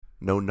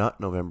No Nut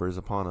November is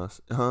upon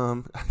us.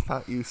 I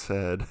thought you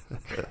said,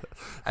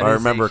 if I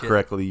remember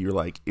correctly, you're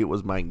like, it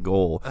was my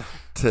goal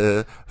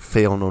to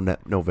fail No Nut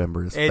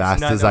November as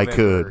fast as I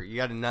could. You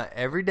got to nut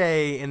every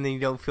day, and then you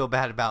don't feel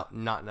bad about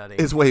not nutting.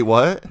 Wait,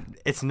 what?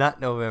 It's Nut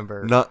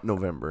November. Nut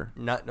November.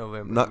 Nut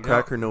November.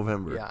 Nutcracker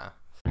November. Yeah.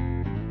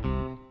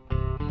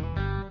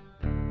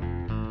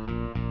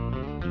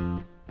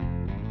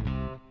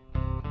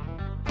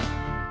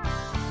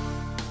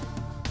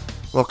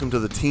 Welcome to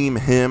the Team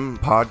Him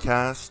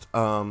podcast.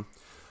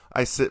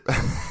 I sit.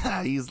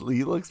 He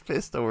looks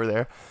pissed over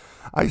there.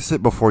 I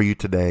sit before you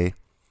today,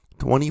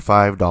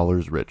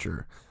 $25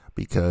 richer,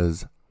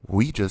 because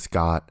we just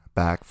got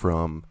back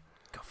from.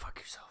 Go fuck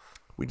yourself.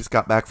 We just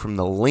got back from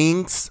the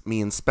links.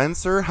 Me and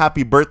Spencer.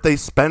 Happy birthday,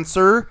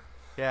 Spencer.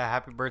 Yeah,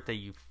 happy birthday,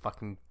 you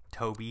fucking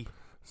Toby.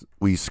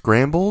 We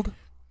scrambled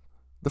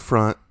the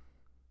front,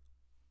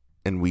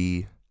 and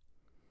we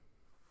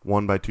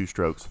won by 2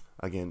 strokes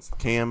against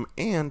Cam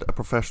and a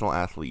professional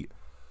athlete.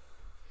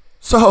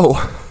 So,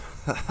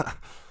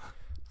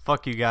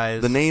 fuck you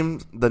guys. The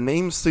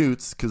name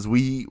suits because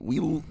we're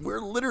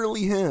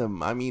literally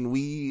him. I mean,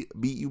 we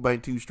beat you by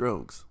 2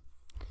 strokes.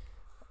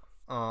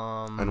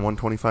 And won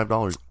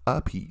 $25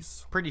 a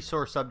piece. Pretty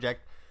sore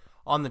subject.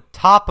 On the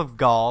topic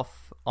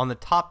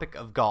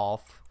of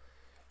golf,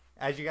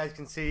 as you guys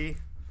can see,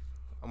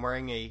 I'm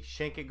wearing a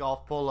Shank It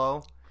Golf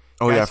polo.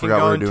 Oh, yeah, I forgot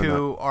we were doing that. Go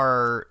into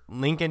our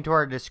link into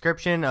our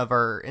description of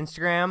our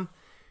Instagram,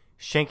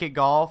 Shank It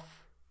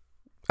Golf.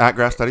 At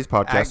Grass Daddies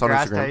Podcast on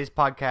Instagram. Grass Daddies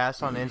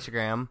Podcast on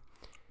Instagram.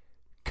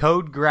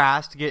 Code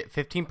GRASS to get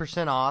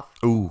 15% off.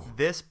 Ooh.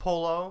 This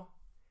polo,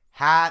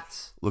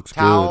 hats, looks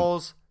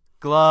towels,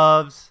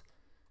 gloves,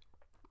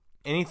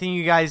 anything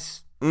you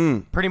guys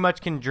pretty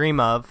much can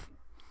dream of.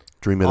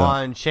 Dream it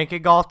on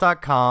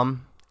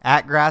shankitgolf.com.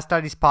 At Grass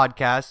Daddies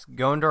Podcast.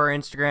 Go into our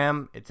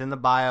Instagram. It's in the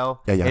bio.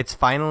 Yeah. It's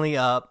finally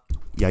up.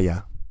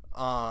 Yeah.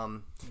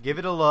 Give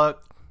it a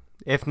look.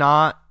 If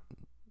not,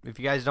 if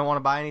you guys don't want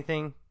to buy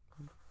anything,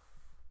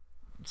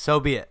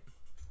 so be it.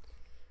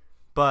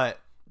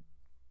 But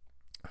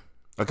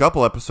a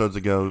couple episodes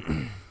ago,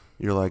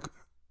 you're like,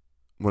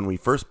 when we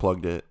first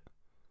plugged it,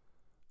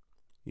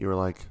 you were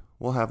like,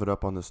 we'll have it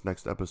up on this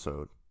next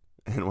episode.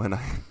 And when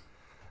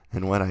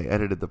I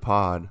edited the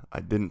pod,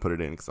 I didn't put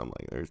it in because I'm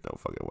like, there's no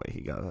fucking way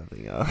he got that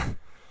thing up.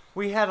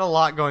 We had a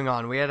lot going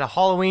on. We had a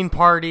Halloween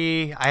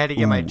party. I had to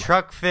get my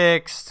truck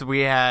fixed.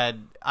 I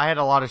had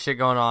a lot of shit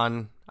going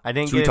on. I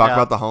didn't. Should we talk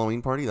about the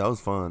Halloween party? That was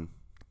fun.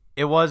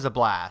 It was a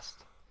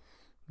blast.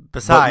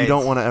 Besides, but you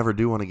don't want to ever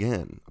do one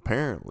again,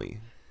 apparently.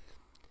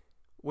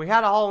 We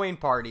had a Halloween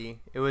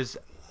party. It was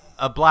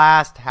a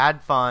blast.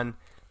 Had fun.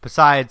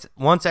 Besides,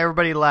 once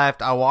everybody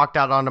left, I walked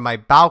out onto my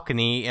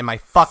balcony and my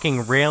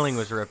fucking railing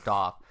was ripped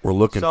off. We're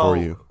looking for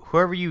you.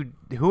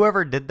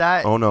 Whoever did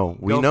that. Oh no,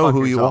 we know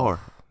who you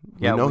are.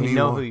 We know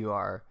who you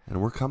are.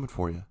 And we're coming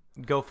for you.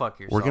 Go fuck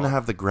yourself. We're going to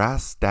have the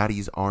Grass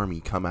Daddies Army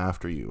come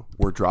after you.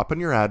 We're dropping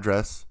your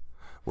address.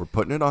 We're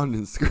putting it on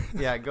Instagram.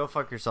 Yeah, go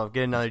fuck yourself.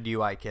 Get another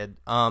DUI, kid.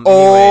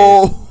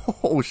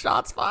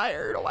 Shots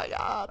fired. Oh my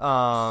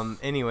god.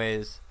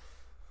 Anyways,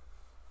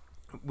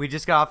 we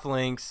just got off the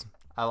links.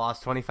 I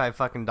lost $25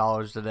 fucking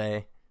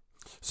today.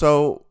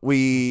 So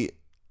it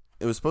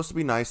was supposed to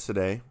be nice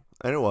today,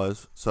 and it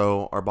was.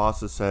 So our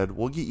bosses said,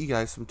 we'll get you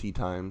guys some tee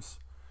times.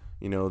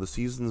 You know, the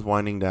season's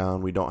winding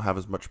down. We don't have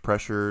as much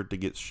pressure to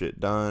get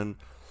shit done.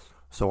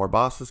 So our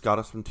bosses got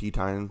us some tee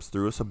times,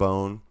 threw us a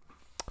bone.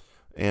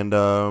 And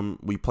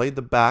we played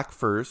the back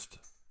first.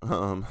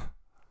 I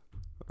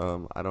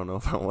don't know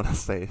if I want to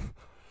say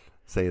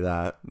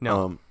that.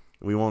 No.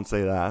 We won't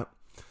say that.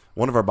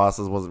 One of our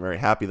bosses wasn't very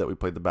happy that we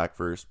played the back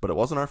first, but it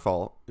wasn't our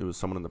fault. It was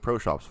someone in the pro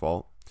shop's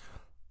fault.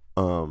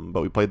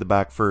 But we played the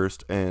back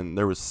first, and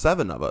there was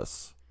 7 of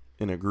us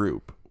in a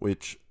group,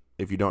 which,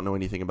 if you don't know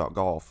anything about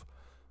golf,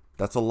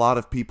 that's a lot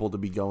of people to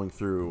be going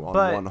through on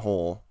one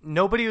hole.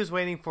 Nobody was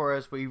waiting for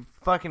us. We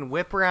fucking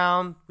whip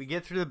around. We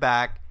get through the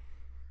back.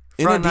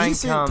 In a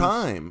decent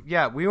time.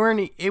 Yeah,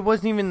 it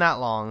wasn't even that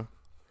long.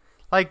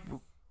 Like,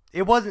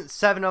 it wasn't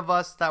 7 of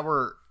us that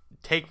were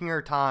taking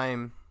our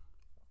time.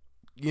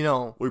 You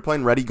know. We were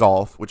playing ready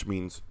golf, which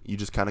means you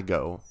just kind of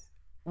go.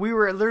 We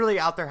were literally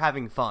out there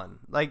having fun.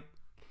 Like,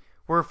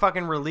 we're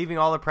fucking relieving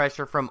all the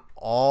pressure from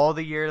all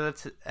the year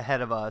that's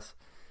ahead of us.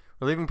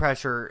 Relieving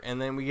pressure, and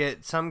then we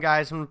get some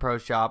guys from the pro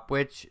shop,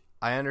 which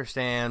I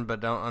understand but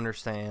don't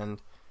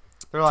understand.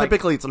 They're like,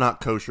 typically, it's not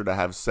kosher to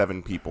have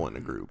 7 people in a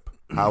group.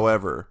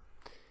 However,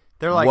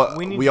 they're like,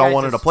 we all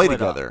wanted to play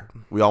together.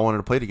 We all wanted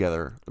to play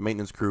together. The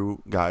maintenance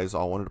crew guys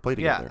all wanted to play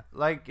together. Yeah,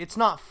 like, it's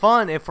not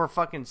fun if we're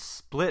fucking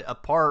split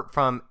apart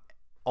from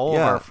all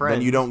of our friends.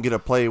 Then you don't get to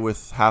play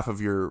with half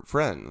of your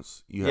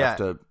friends. You have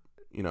to,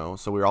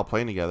 so we're all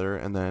playing together,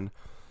 and then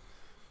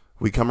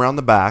we come around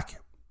the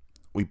back,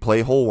 we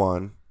play hole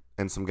 1,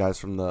 and some guys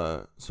from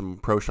some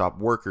pro shop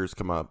workers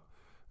come up,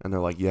 and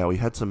they're like, yeah, we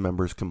had some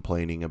members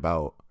complaining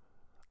about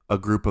a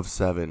group of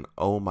 7.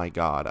 Oh my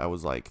god. I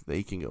was like,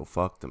 they can go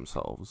fuck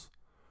themselves.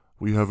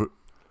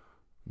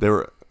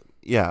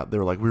 yeah, they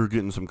were like, we were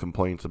getting some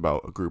complaints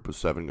about a group of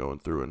 7 going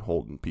through and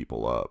holding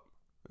people up.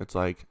 It's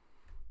like,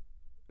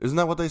 isn't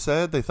that what they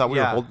said? They thought we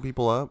were holding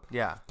people up?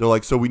 Yeah. They're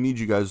like, so we need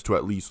you guys to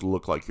at least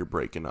look like you're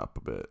breaking up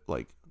a bit.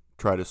 Like,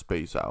 try to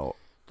space out.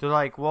 They're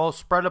like, well,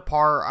 spread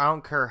apart. I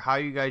don't care how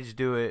you guys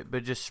do it,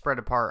 but just spread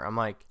apart. I'm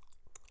like,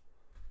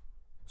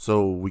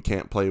 so we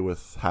can't play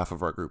with half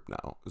of our group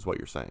now, is what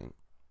you're saying.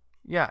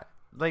 Yeah.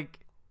 Like,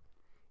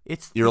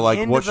 it's you're the like,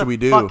 end what of should the we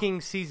do?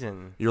 Fucking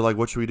season. You're like,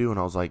 what should we do? And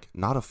I was like,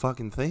 not a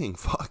fucking thing.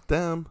 Fuck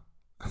them.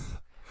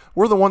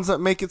 We're the ones that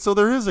make it so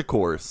there is a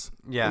course.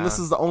 Yeah. And this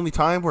is the only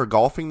time we're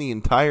golfing the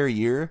entire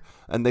year,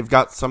 and they've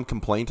got some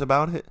complaint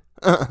about it.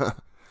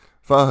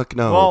 Fuck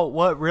no. Well,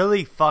 what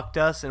really fucked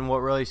us and what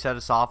really set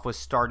us off was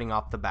starting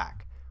off the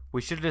back.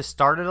 We should have just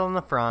started on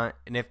the front,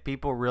 and if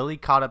people really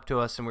caught up to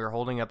us and we were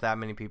holding up that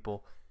many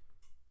people,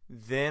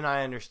 then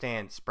I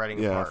understand spreading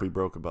apart. Yeah, if we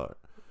broke a butt.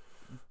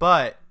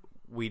 But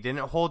we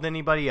didn't hold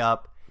anybody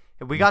up.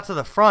 And we got to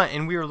the front,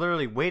 and we were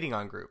literally waiting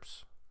on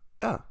groups.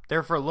 Yeah.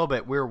 There for a little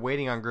bit, we were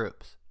waiting on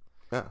groups.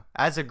 Yeah.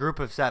 As a group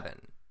of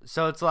 7.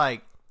 So it's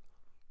like,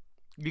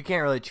 you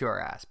can't really chew our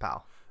ass,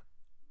 pal.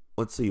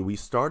 Let's see. We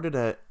started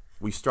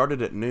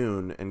at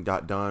noon and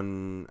got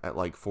done at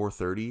like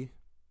 4:30.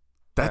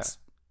 That's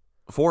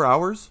 4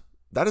 hours?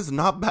 That is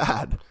not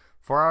bad.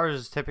 4 hours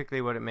is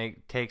typically what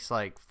it takes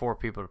like 4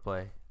 people to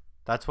play.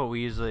 That's what we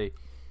usually,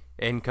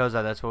 in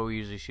Koza, that's what we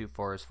usually shoot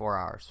for is 4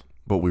 hours.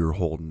 But we were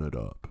holding it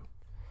up.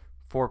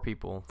 4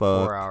 people,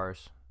 Fuck. 4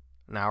 hours.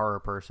 An hour a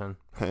person.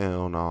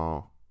 Hell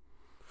no.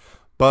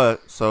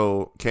 But,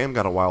 so, Cam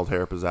got a wild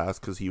hair up his ass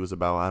because he was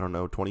about, I don't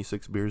know,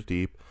 26 beers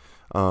deep.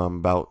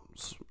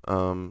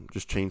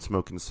 Just chain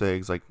smoking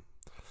cigs. Like,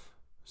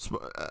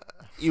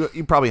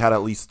 you probably had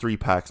at least 3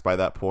 packs by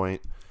that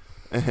point.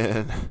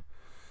 And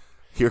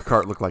your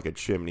cart looked like a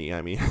chimney.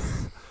 I mean,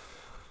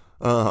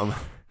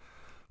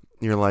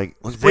 you're like,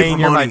 let's play for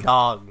money. You're my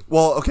dog.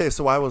 Well, okay,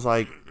 so I was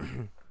like,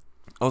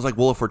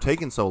 well, if we're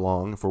taking so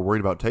long, if we're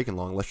worried about taking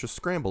long, let's just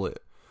scramble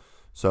it.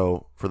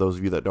 So, for those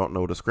of you that don't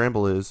know what a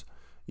scramble is,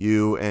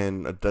 you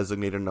and a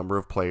designated number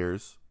of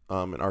players.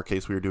 In our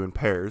case, we were doing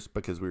pairs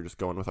because we were just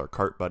going with our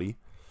cart buddy.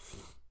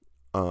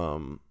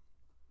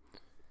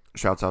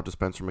 Shouts out to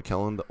Spencer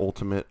McKellen, the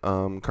ultimate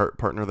cart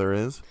partner there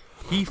is.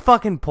 He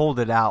fucking pulled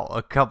it out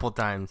a couple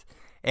times.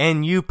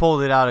 And you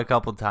pulled it out a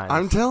couple times.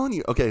 I'm telling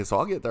you. Okay, so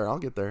I'll get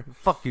there.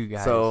 Fuck you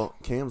guys. So,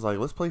 Cam's like,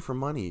 let's play for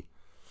money.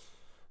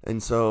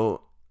 And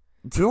so,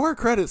 to our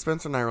credit,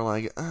 Spencer and I were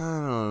like, I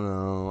don't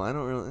know. I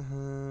don't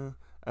really...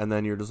 And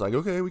then you're just like,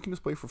 okay, we can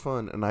just play for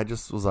fun. And I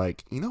just was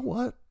like, you know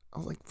what? I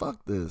was like,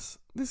 fuck this.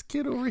 This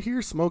kid over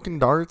here smoking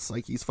darts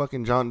like he's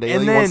fucking John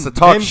Daly. Wants to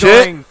talk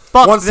shit.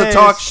 Wants to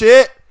talk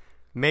shit.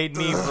 Made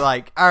me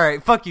like, all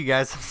right, fuck you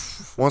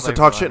guys. Wants to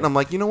talk shit. And I'm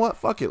like, you know what?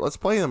 Fuck it. Let's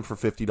play them for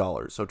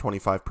 $50. So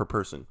 $25 per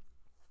person.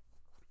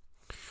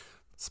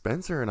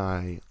 Spencer and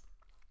I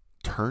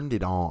turned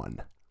it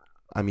on.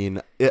 I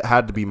mean, it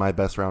had to be my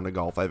best round of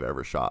golf I've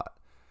ever shot.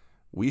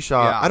 We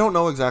shot, I don't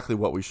know exactly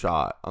what we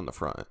shot on the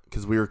front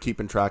because we were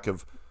keeping track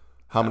of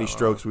how many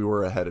strokes we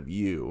were ahead of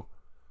you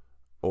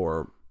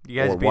or you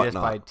guys beat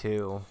whatnot. us by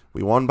 2.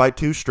 We won by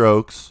 2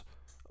 strokes.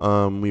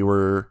 We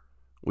were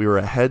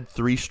ahead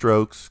 3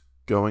 strokes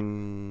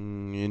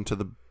going into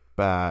the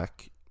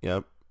back.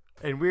 Yep.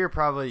 And we were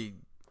probably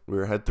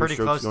ahead 3 pretty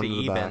strokes close to going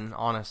into the even, back.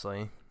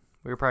 honestly.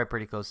 We were probably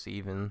pretty close to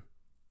even.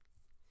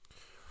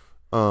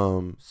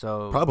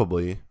 So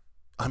probably.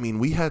 I mean,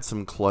 we had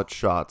some clutch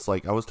shots.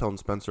 Like, I was telling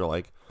Spencer,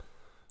 like,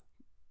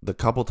 the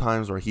couple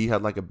times where he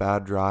had, like, a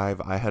bad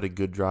drive, I had a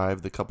good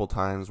drive. The couple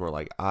times where,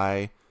 like,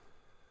 I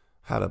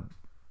had a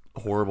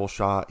horrible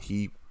shot,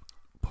 he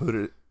put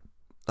it,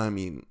 I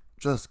mean,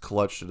 just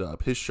clutched it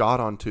up. His shot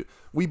on 2.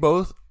 We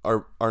both,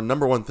 our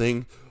number one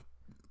thing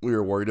we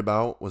were worried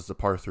about was the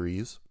par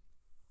 3s.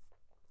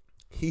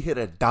 He hit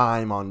a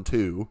dime on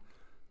 2,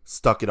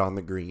 stuck it on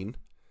the green.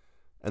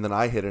 And then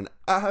I hit an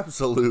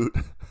absolute...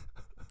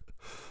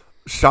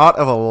 shot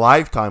of a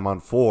lifetime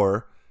on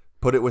 4,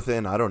 put it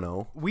within, I don't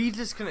know. We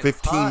just couldn't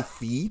 15 putt.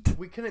 feet?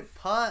 We couldn't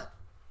putt.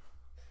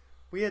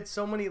 We had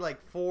so many,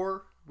 like,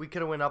 4. We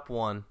could have went up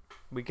 1.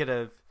 We could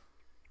have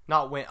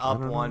not went up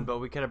 1, but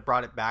we could have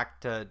brought it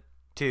back to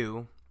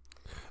 2.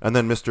 And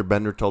then Mr.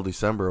 Bender till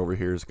December over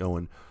here is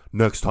going,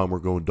 next time we're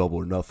going double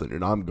or nothing,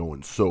 and I'm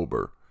going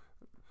sober.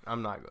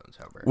 I'm not going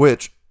sober.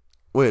 Which,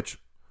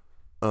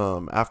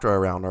 after our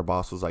round, our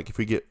boss was like, if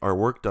we get our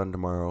work done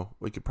tomorrow,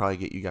 we could probably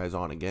get you guys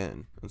on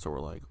again. And so we're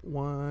like,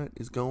 what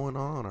is going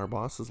on? Our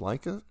boss is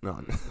like us?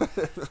 No.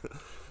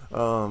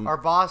 Our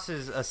boss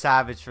is a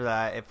savage for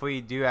that. If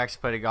we do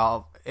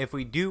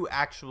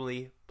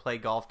actually play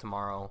golf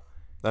tomorrow,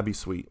 that'd be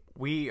sweet.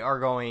 We are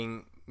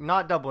going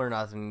not double or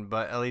nothing,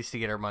 but at least to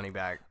get our money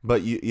back.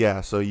 But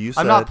so you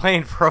said I'm not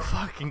playing for a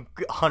fucking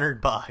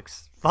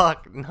 $100.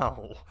 Fuck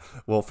no.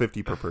 Well,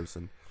 50 per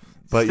person.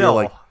 But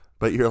Still.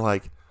 you're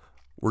like,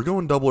 we're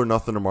going double or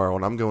nothing tomorrow,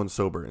 and I'm going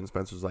sober. And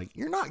Spencer's like,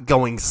 you're not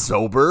going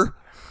sober.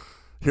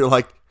 You're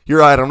like, you're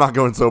right, I'm not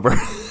going sober.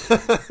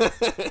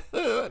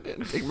 It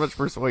didn't take much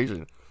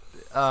persuasion.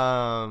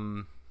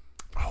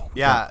 Oh,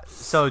 Yeah,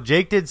 so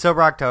Jake did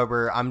Sober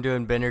October. I'm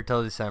doing Bender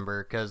till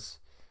December because,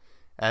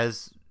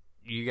 as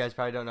you guys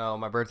probably don't know,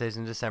 my birthday's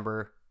in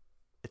December.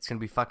 It's going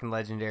to be fucking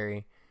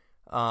legendary.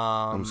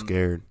 I'm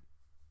scared.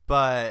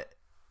 But,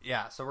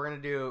 yeah, so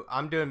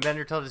I'm doing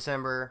Bender till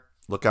December.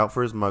 Look out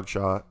for his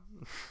mugshot.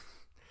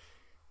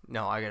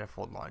 No, I got to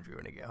fold laundry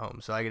when I get home,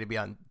 so I got to be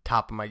on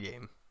top of my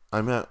game.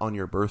 I meant on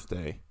your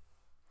birthday.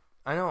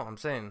 I know, I'm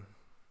saying,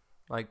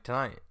 like,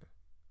 tonight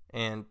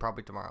and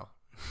probably tomorrow.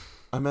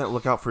 I meant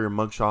look out for your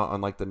mugshot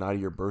on, like, the night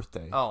of your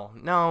birthday. Oh,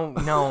 no.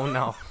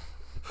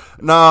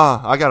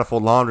 Nah, I got to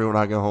fold laundry when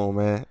I go home,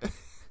 man.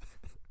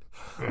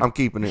 I'm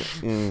keeping it.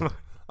 Yeah.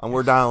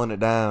 We're dialing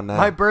it down now.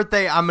 My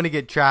birthday, I'm going to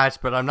get trashed,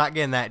 but I'm not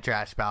getting that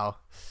trash, pal.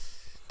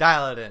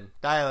 Dial it in.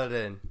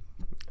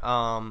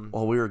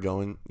 While we were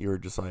going, you were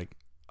just like,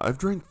 I've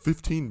drank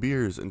 15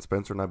 beers. And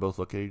Spencer and I both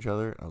look at each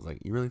other. I was like,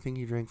 you really think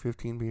you drank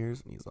 15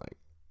 beers? And he's like,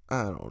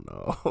 I don't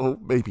know.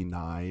 Maybe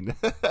 9.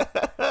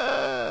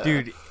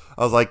 Dude.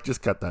 I was like,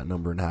 just cut that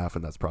number in half,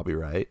 and that's probably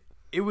right.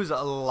 It was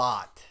a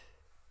lot.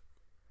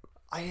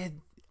 I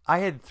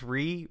had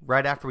 3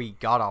 right after we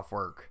got off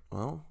work.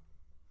 Well,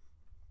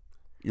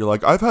 you're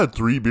like, I've had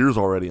 3 beers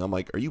already. I'm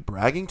like, are you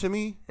bragging to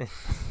me?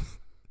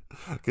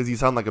 Because you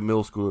sound like a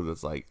middle schooler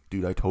that's like,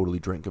 dude, I totally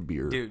drank a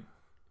beer. Dude,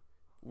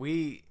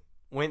 we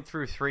went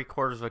through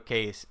 3/4 of a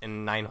case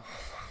in 9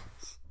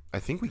 holes. I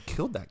think we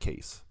killed that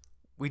case.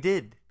 We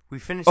did. We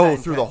finished. Oh,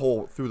 through the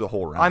whole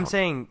round. I'm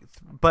saying,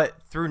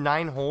 but through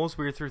 9 holes,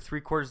 we were through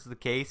 3/4 of the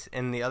case,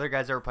 and the other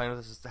guys that were playing with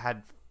us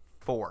had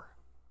 4.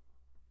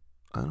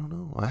 I don't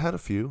know. I had a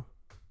few.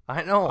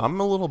 I know. I'm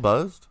a little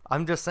buzzed.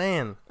 I'm just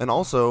saying. And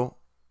also,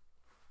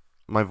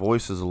 my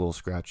voice is a little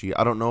scratchy.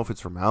 I don't know if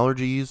it's from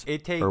allergies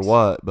or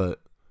what,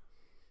 but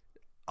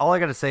all I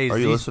gotta say is, are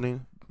you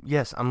listening?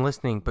 Yes, I'm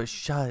listening. But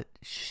shut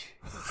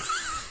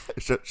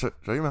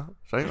your mouth.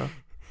 Shut your mouth.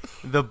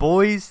 The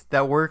boys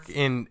that work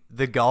in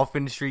the golf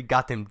industry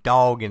got them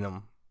dog in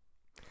them.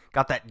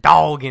 Got that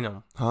dog in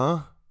them. Huh?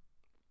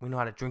 We know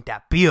how to drink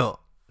that beer.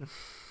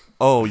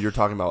 Oh, you're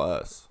talking about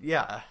us.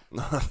 Yeah.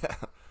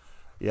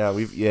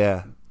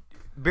 Yeah.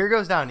 Beer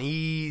goes down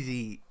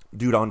easy.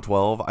 Dude, on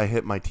 12, I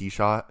hit my tee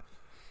shot,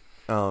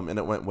 and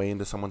it went way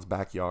into someone's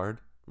backyard.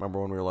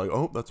 Remember when we were like,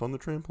 oh, that's on the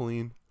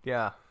trampoline?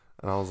 Yeah.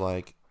 And I was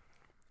like,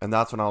 and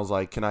that's when I was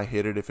like, can I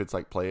hit it if it's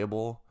like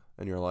playable?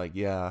 And you're like,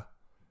 yeah.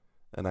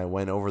 And I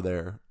went over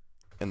there,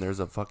 and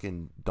there's a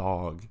fucking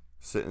dog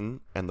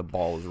sitting, and the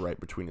ball is right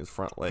between his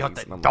front legs. Got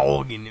that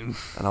dog in him.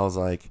 And I was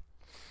like,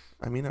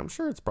 I mean, I'm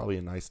sure it's probably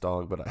a nice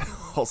dog, but I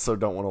also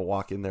don't want to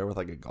walk in there with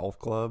like a golf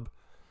club.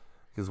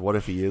 Because what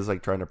if he is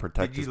like trying to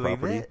protect his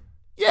property? It?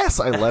 Yes,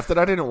 I left it.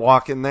 I didn't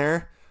walk in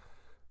there.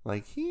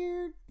 Like,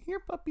 here,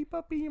 puppy,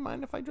 you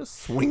mind if I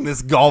just swing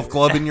this golf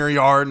club in your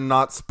yard and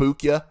not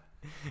spook you?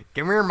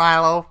 Come here,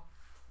 Milo.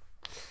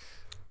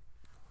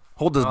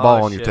 Hold this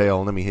ball on your tail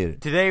and let me hit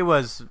it. Today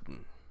was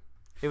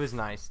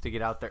nice to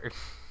get out there.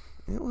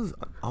 It was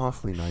an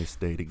awfully nice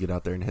day to get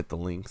out there and hit the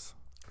links.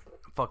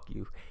 Fuck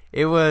you.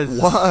 It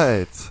was...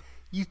 What?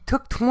 You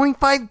took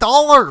 $25.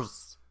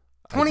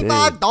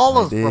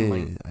 $25 from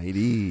me. I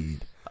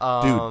did.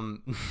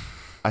 Dude,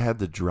 I had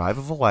the drive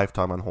of a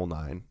lifetime on hole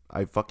 9.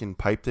 I fucking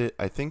piped it.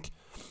 I think,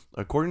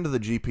 according to the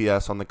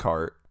GPS on the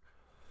cart,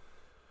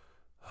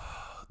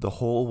 the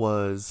hole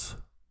was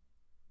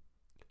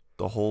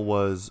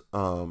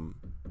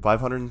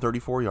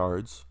 534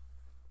 yards,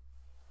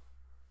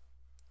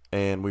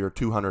 and we were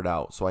 200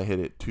 out, so I hit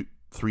it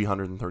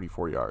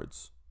 334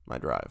 yards, my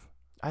drive.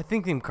 I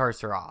think them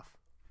carts are off.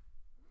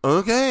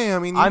 Okay, I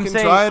mean, you can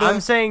try to...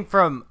 I'm saying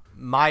from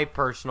my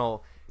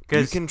personal...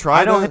 Because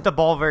I don't hit the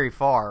ball very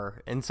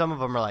far, and some of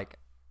them are like...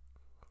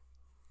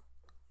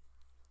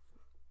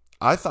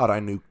 I thought I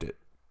nuked it.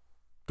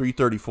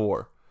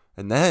 334.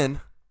 And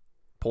then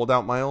pulled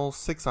out my old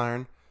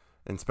 6-iron,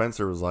 and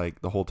Spencer was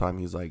like, the whole time,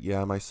 he's like,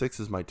 yeah, my 6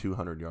 is my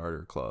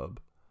 200-yarder club.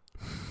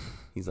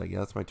 He's like, yeah,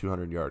 that's my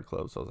 200-yard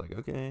club. So I was like,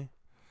 okay.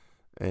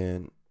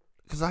 And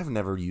because I've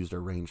never used a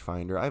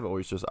rangefinder, I've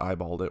always just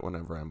eyeballed it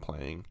whenever I'm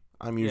playing.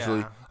 I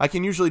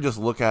can usually just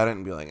look at it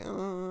and be like,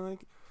 oh,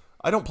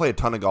 I don't play a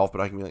ton of golf, but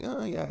I can be like,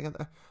 oh, yeah,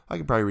 I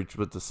could probably reach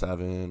with the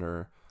 7,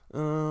 or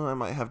I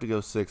might have to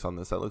go 6 on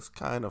this. That looks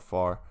kind of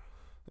far.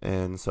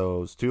 And so it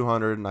was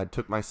 200, and I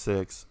took my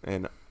 6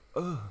 and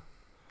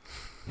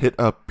hit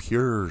a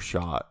pure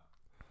shot.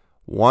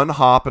 One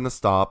hop and a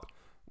stop.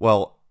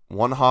 Well,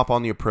 one hop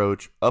on the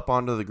approach, up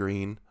onto the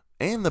green,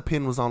 and the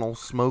pin was on old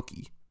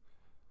Smokey.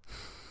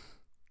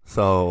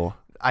 So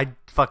I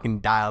fucking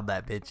dialed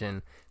that bitch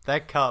in.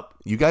 That cup.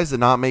 You guys did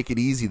not make it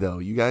easy, though.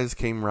 You guys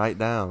came right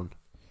down.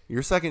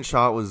 Your second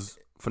shot was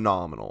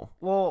phenomenal.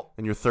 Well,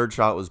 and your third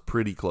shot was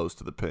pretty close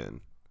to the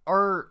pin.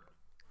 Or,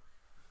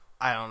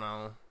 I don't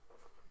know.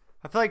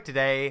 I feel like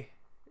today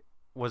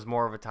was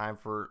more of a time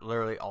for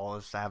literally all of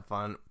us to have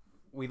fun.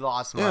 We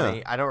lost money.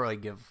 Yeah. I don't really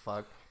give a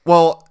fuck.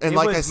 Well, and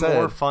like I said, it was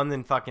more fun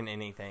than fucking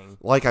anything.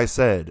 Like I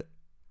said,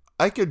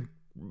 I could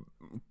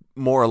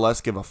more or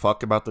less give a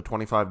fuck about the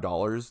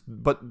 $25,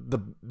 but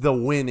the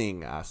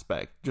winning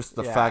aspect, just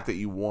the fact that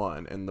you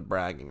won and the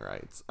bragging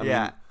rights. I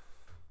mean,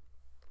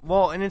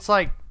 Well, and it's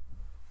like,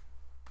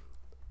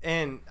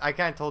 and I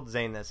kind of told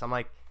Zane this. I'm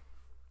like,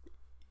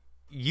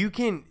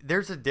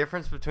 there's a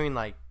difference between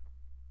like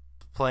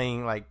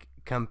playing like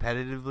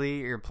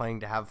competitively or playing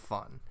to have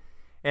fun.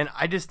 And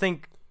I just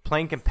think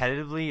playing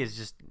competitively is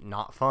just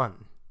not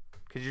fun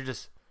because you're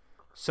just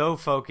so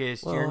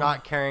focused. You're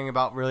not caring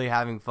about really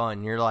having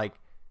fun. You're like,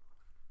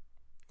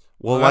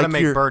 gotta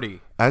make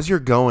birdie. As you're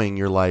going,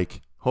 you're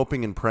like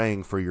hoping and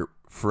praying for your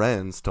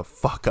friends to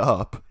fuck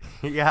up.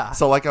 Yeah.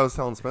 So like I was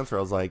telling Spencer,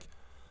 I was like,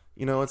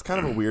 it's kind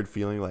of a weird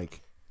feeling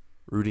like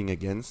rooting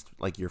against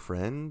like your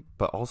friend,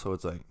 but also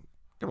it's like,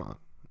 come on,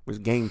 it's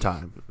game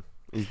time.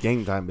 It's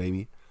game time,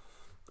 baby.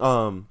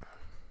 The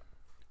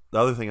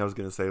other thing I was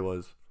gonna say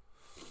was,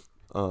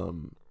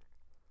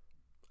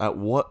 at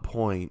what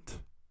point?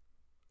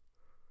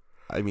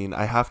 I mean,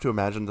 I have to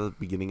imagine the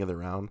beginning of the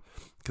round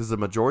because the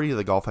majority of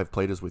the golf I've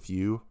played is with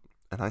you,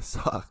 and I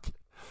suck.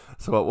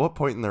 So at what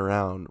point in the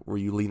round were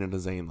you leaning to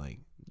Zane like,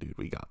 dude,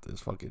 we got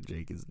this. Fucking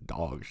Jake is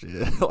dog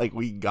shit. Like,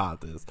 we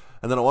got this.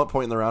 And then at what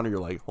point in the round are you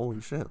like,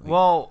 holy shit.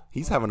 Like,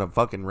 he's having a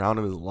fucking round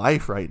of his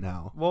life right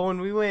now. Well,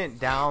 when we went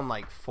down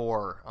like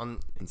 4 on,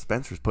 and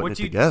Spencer's putting it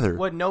together.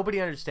 What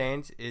nobody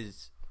understands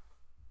is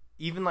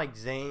even like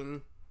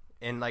Zane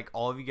and like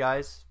all of you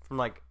guys from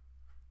like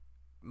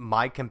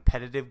my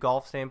competitive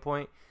golf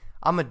standpoint,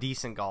 I'm a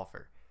decent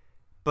golfer.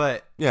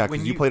 But yeah,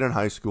 because you played in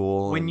high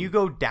school. When you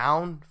go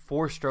down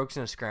 4 strokes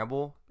in a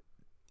scramble,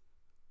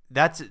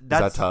 is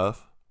that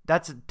tough?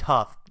 That's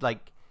tough.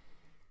 Like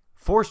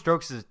 4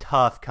 strokes is a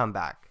tough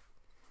comeback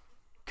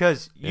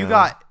because you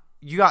got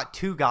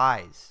 2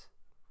 guys,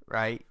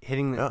 right,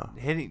 hitting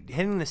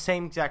the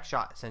same exact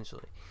shot,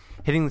 essentially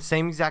hitting the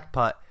same exact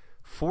putt.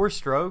 4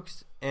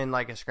 strokes in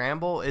like a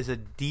scramble is a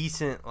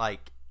decent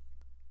like.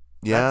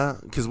 Yeah,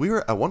 because we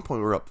were at one point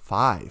we were up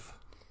 5,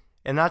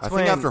 and I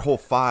think after hole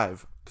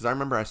 5. Because I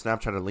remember I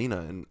Snapchatted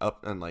Lena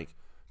and like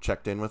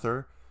checked in with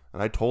her,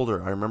 and I told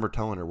her, I remember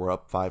telling her we're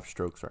up 5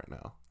 strokes right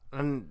now,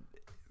 and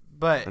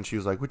she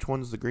was like, "Which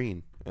one's the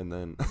green?" And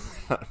then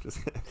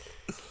just kidding.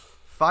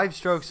 5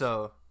 strokes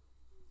though,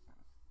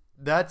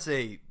 that's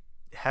a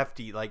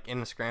hefty like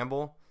in a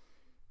scramble,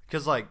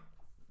 because like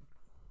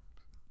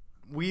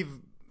we've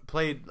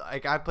played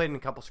like I played in a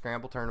couple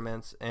scramble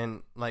tournaments,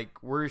 and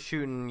like we're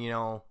shooting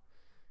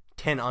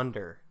 10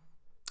 under,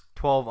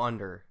 12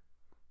 under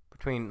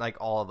between like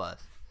all of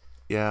us.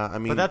 Yeah, I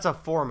mean, but that's a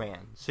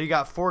 4-man. So you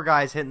got 4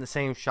 guys hitting the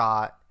same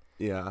shot.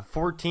 Yeah.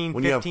 14,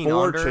 when 15 you have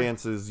 4 under,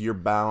 chances, you're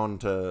bound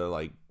to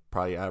like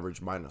probably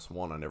average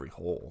 -1 on every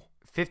hole.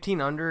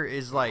 15 under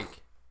is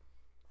like,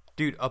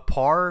 dude, a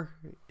par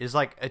is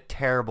like a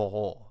terrible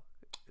hole.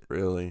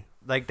 Really?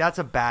 Like that's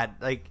a bad,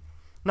 like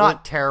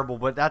not terrible,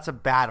 but that's a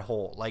bad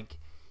hole. Like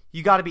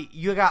you got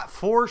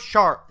 4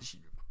 sharts.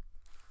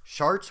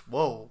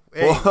 Whoa.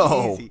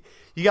 Hey, easy.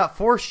 You got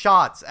 4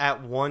 shots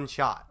at 1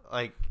 shot.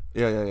 Like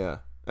yeah.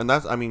 And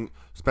that's, I mean,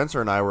 Spencer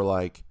and I were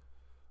like,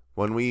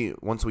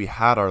 once we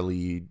had our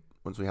lead,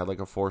 once we had like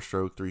a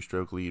 4-stroke,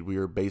 3-stroke lead, we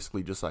were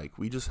basically just like,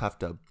 we just have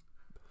to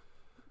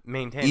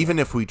maintain. Even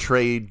if we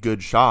trade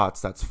good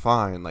shots, that's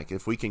fine. Like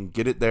if we can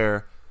get it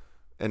there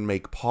and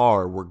make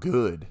par, we're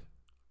good.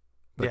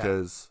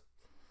 Because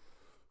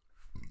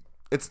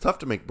it's tough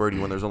to make birdie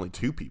when there's only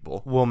 2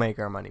 people. We'll make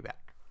our money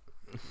back.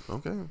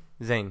 Okay.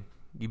 Zane,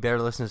 you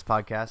better listen to this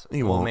podcast.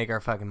 We'll make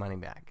our fucking money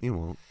back.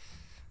 You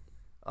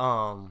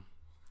won't.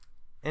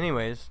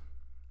 Anyways,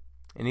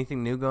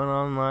 anything new going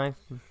on in life?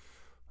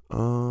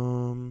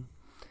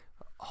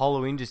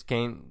 Halloween just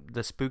came.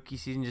 The spooky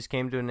season just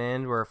came to an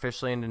end. We're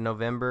officially into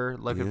November.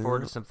 Looking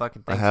forward to some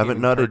fucking Thanksgiving. I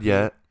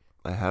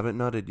haven't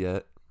nutted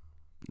yet.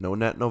 No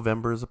nut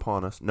November is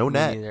upon us. No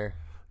net. Neither.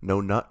 No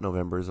nut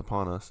November is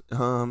upon us.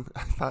 I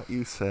thought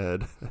you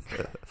said,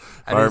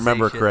 if I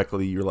remember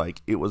correctly, you're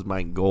like, it was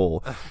my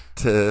goal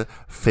to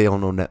fail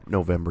no nut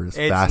November as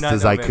fast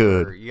as I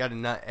could. You got to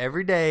nut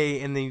every day,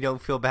 and then you don't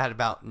feel bad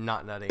about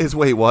not nutting.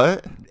 Wait,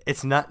 what?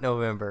 It's Nut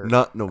November.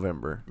 Nut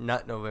November.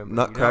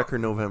 Nutcracker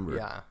November.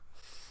 Yeah.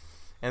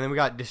 And then we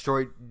got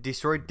Destroy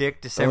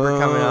Dick December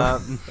coming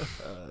up.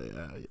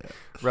 Yeah.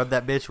 Rub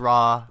that bitch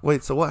raw.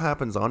 Wait, so what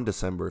happens on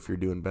December if you're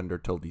doing Bender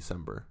till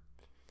December?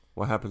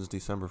 What happens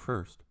December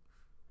 1st?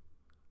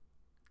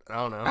 I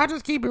don't know. I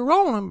just keep it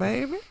rolling,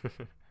 baby.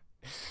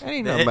 That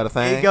ain't nothing but a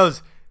thing. It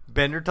goes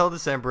Bender till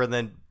December, and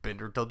then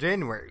Bender till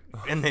January,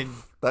 and then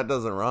that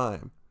doesn't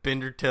rhyme.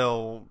 Bender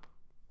till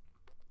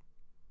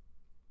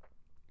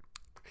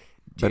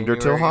Bender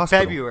till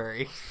hospital.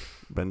 February.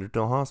 Bender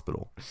till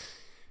hospital.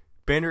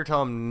 Bender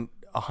till I'm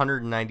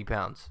 190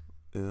 pounds.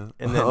 Yeah.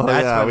 And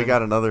then we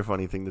got another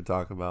funny thing to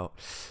talk about.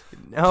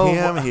 No,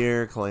 Cam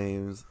here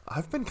claims,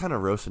 I've been kind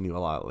of roasting you a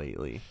lot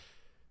lately.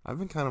 I've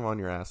been kind of on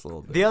your ass a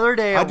little bit. The other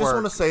day I just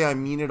want to say I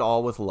mean it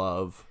all with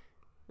love.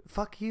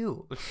 Fuck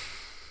you.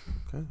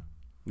 Okay.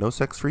 No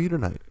sex for you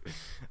tonight.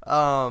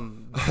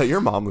 Your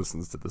mom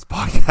listens to this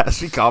podcast.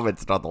 She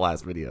commented on the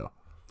last video.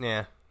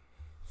 Yeah.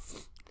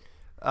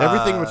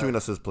 Everything between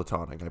us is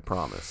platonic, I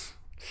promise.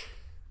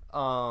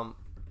 The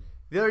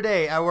other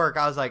day at work,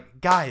 I was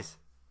like, guys,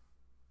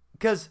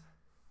 because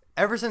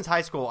ever since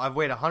high school, I've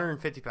weighed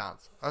 150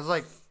 pounds. I was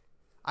like,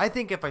 I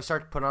think if I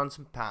start to put on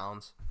some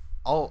pounds,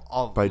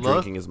 I'll by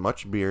drinking as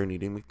much beer and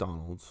eating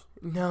McDonald's.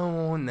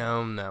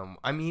 No.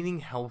 I'm eating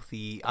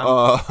healthy.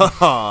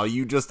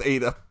 You just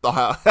ate a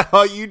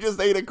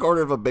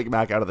quarter of a Big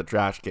Mac out of the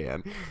trash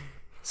can.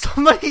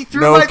 Somebody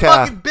threw my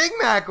fucking Big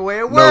Mac away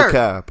at work. No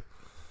cap.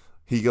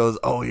 He goes,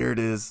 "Oh, here it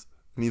is."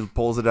 And he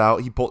pulls it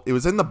out. It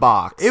was in the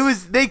box.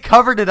 They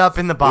covered it up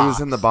in the box. It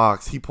was in the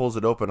box. He pulls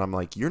it open. I'm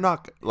like, "You're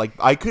not like."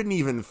 I couldn't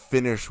even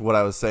finish what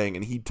I was saying,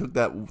 and he took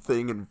that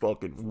thing and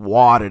fucking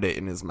wadded it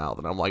in his mouth,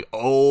 and I'm like,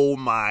 "Oh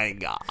my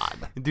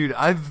god, dude!"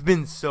 I've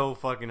been so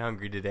fucking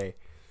hungry today.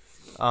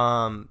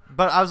 But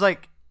I was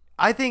like,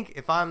 I think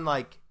if I'm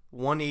like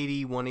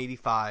 180,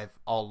 185,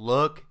 I'll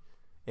look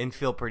and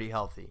feel pretty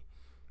healthy.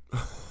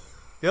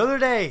 The other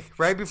day,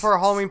 right before a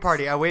Halloween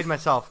party, I weighed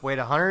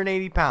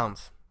 180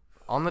 pounds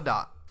on the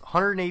dot.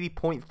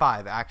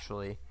 180.5,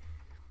 actually.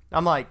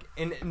 I'm like,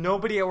 and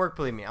nobody at work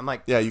believed me. I'm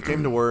like, yeah, you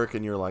came to work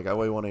and you're like, I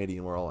weigh 180,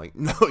 and we're all like,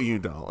 no, you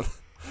don't.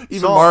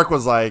 Even Mark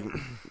was like,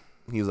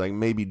 he was like,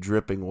 maybe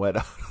dripping wet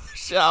out of the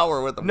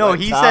shower with a wet towel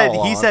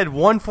he said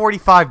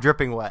 145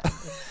 dripping wet.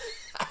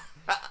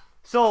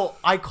 So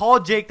I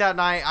called Jake that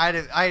night. I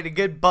had a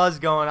good buzz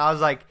going. I was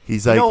like,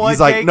 he's like,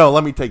 no,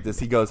 let me take this.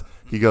 He goes,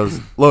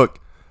 look,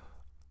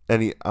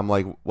 and I'm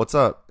like, what's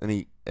up? And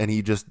he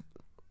just,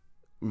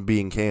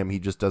 being Cam, he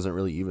just doesn't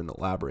really even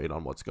elaborate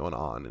on what's going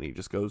on, and he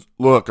just goes,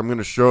 look, I'm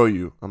gonna show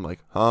you. I'm like,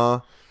 huh?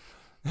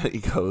 And he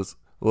goes,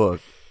 look,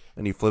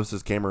 and he flips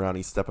his camera around.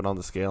 He's stepping on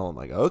the scale. I'm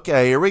like,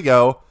 okay, here we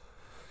go.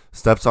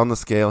 Steps on the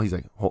scale. He's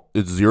like,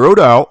 it's zeroed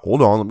out.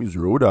 Hold on, let me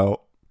zero it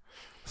out.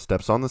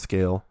 Steps on the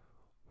scale.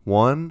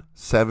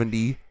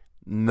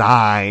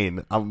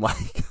 179. I'm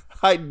like,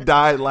 I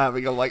died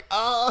laughing. I'm like,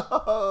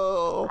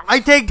 oh.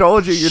 I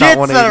told you you're shits not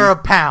 180. that are a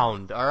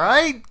pound. All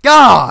right,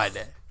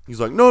 God.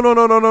 He's like,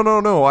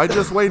 no. I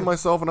just weighed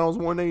myself and I was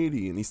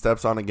 180. And he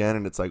steps on again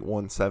and it's like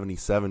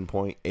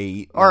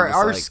 177.8.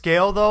 Our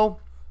scale though,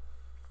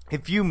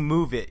 if you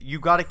move it, you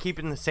got to keep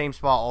it in the same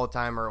spot all the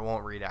time or it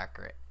won't read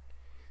accurate.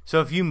 So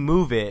if you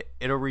move it,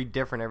 it'll read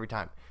different every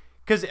time.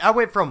 Because I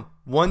went from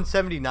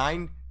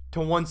 179 to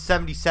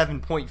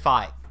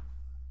 177.5.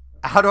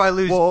 How do I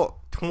lose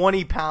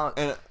 20 pounds?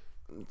 And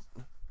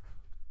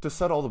to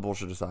set all the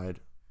bullshit aside,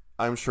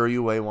 I'm sure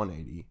you weigh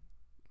 180.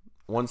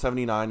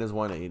 179 is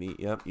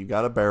 180. Yep, you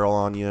got a barrel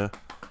on you.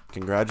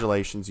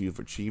 Congratulations, you've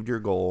achieved your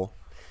goal.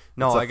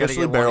 No, it's I got to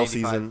get barrel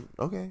 185. season.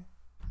 Okay.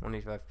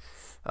 185.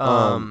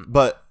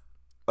 But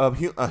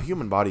a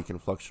human body can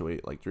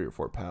fluctuate like 3 or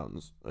 4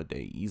 pounds a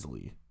day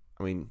easily.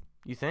 I mean,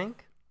 you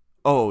think?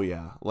 Oh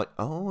yeah,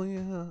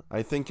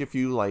 I think if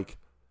you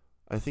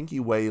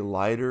you weigh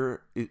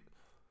lighter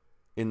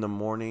in the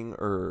morning,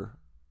 or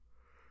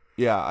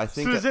yeah, I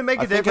think. So does it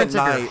make a difference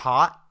if you're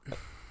hot?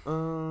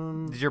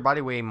 Does your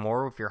body weigh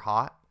more if you're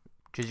hot?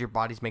 Because your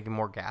body's making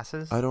more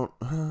gases? I don't.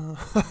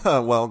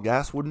 Well,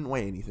 gas wouldn't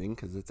weigh anything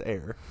because it's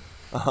air.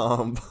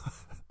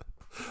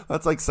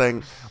 That's like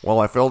saying, well,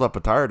 I filled up a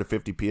tire to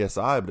 50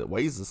 psi, but it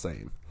weighs the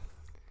same.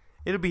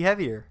 It'll be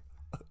heavier.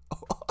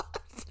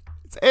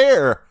 It's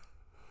air.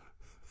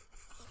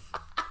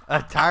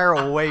 A tire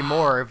will weigh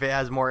more if it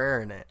has more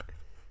air in it.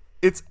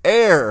 It's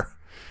air.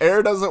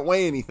 Air doesn't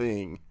weigh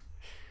anything.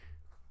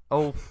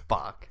 Oh,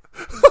 fuck.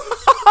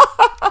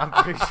 I'm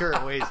pretty sure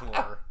it weighs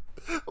more.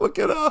 Look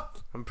it up.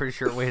 I'm pretty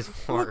sure it weighs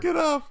more. Look it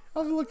up.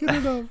 I'm looking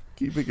it up.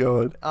 Keep it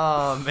going.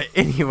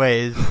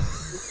 Anyways.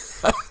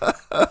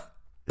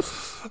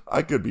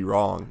 I could be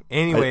wrong.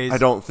 Anyways. I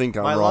don't think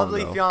I'm wrong, my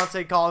lovely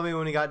fiance called me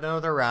when he got done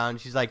with her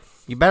round. She's like,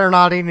 you better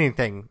not eat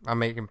anything. I'm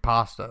making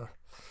pasta.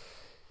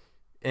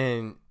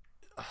 And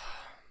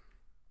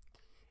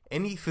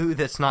any food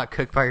that's not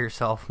cooked by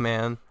yourself,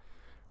 man,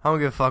 I don't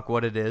give a fuck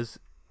what it is.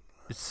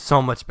 It's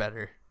so much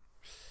better.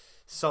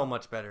 So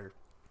much better.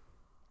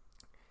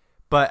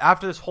 But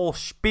after this whole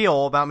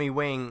spiel about me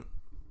weighing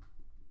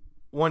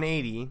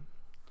 180,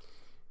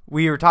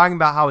 we were talking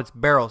about how it's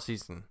barrel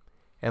season.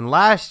 And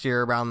last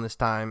year, around this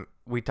time,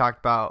 we talked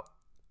about,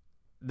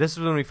 this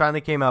is when we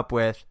finally came up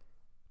with,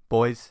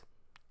 boys,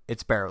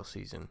 it's barrel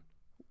season.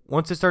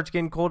 Once it starts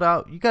getting cold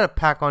out, you got to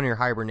pack on your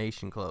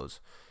hibernation clothes.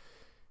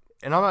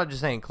 And I'm not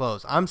just saying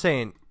clothes. I'm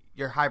saying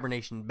your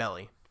hibernation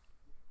belly.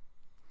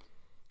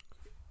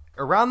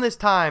 Around this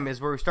time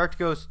is where we start to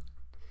go.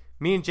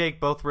 Me and Jake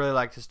both really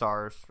like the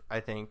Stars,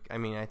 I think.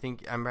 I'm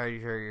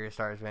pretty sure you're a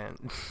Stars fan.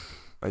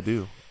 I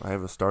do. I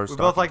have a Stars. We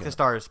both like the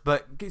Stars,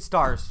 but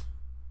Stars.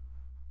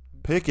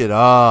 Pick it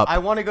up. I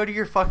want to go to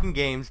your fucking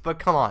games, but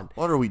come on.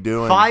 What are we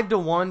doing?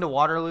 5-1 to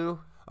Waterloo.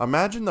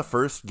 Imagine the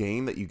first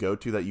game that you go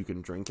to that you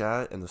can drink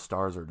at, and the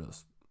Stars are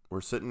just,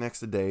 we're sitting next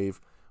to Dave,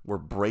 we're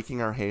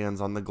breaking our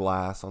hands on the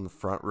glass on the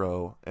front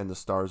row, and the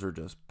Stars are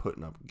just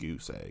putting up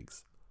goose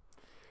eggs.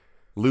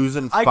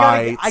 Losing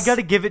fights. I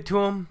gotta give it to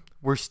them.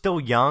 We're still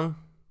young.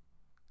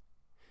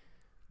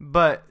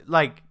 But,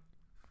 like,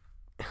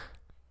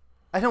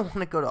 I don't want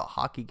to go to a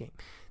hockey game.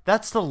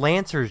 That's the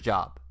Lancers'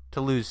 job, to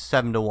lose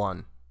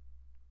 7-1.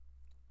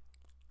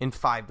 And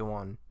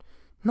 5-1.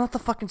 Not the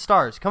fucking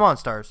Stars. Come on,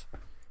 Stars.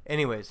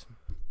 Anyways.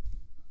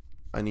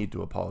 I need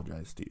to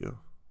apologize to you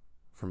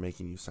for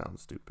making you sound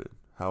stupid.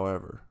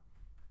 However,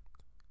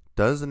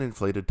 does an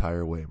inflated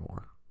tire weigh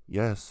more?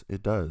 Yes,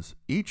 it does.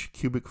 Each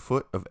cubic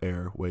foot of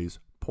air weighs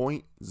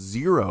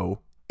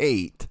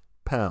 0.08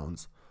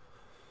 pounds.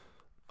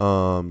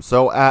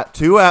 So at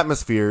 2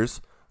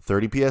 atmospheres,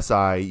 30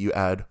 psi, you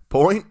add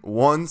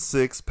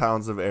 0.16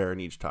 pounds of air in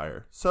each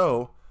tire.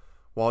 So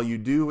while you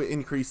do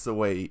increase the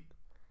weight,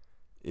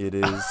 it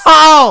is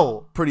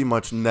pretty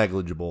much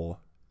negligible.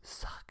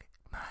 Suck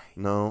my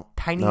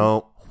tiny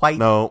white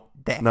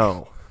dick.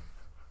 No,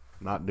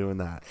 not doing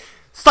that.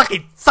 Suck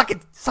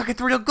it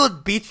real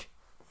good, bitch.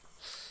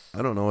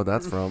 I don't know what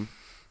that's from.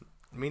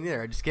 Me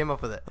neither. I just came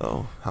up with it.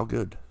 Oh, how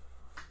good.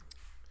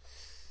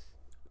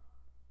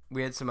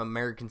 We had some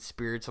American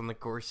spirits on the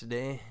course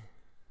today.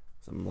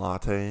 Some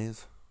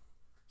lattes.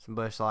 Some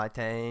Busch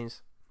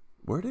lattes.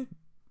 Where did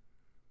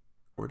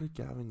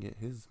Gavin get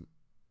his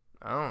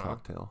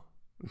cocktail?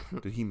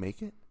 Did he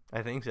make it?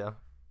 I think so.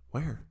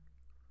 Where?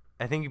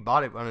 I think he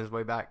bought it on his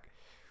way back.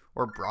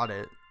 Or brought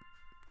it.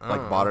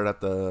 Bought it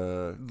at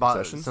the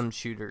concessions? Some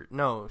shooters.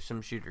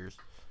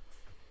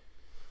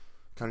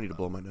 Kind of need to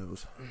blow my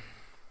nose.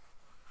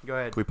 Go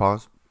ahead. Can we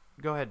pause?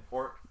 Go ahead.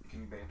 Or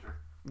can you banter?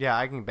 Yeah,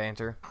 I can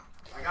banter.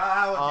 I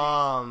got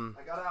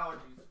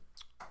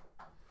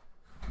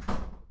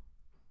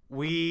allergies.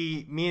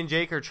 Me and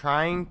Jake are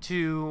trying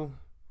to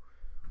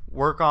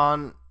work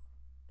on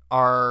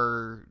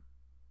our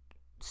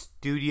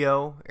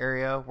studio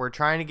area. We're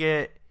trying to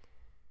get...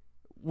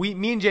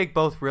 Me and Jake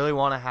both really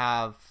want to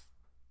have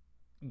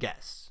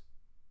guests.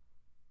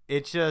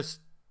 It's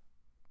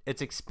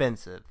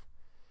expensive.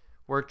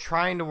 We're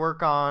trying to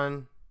work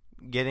on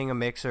getting a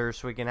mixer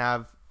so we can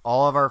have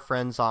all of our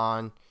friends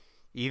on,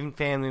 even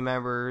family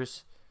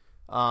members.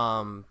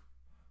 We're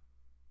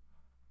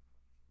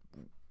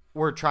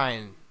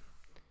trying.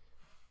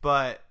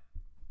 But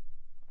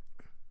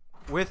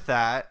with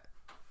that,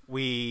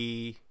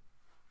 we...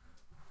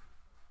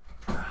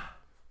 Alright,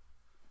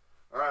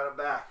 I'm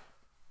back.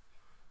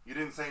 You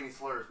didn't say any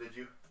slurs, did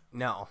you?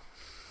 No.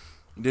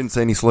 You didn't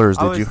say any slurs,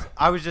 did you?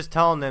 I was just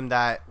telling them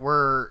that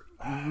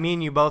me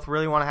and you both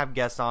really want to have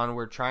guests on.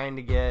 We're trying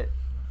to get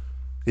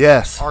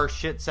our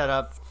shit set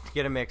up to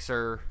get a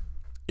mixer.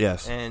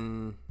 Yes.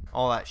 And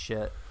all that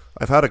shit.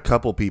 I've had a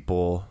couple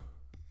people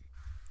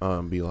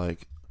be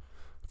like,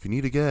 if you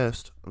need a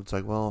guest, it's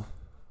like, well,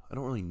 I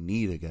don't really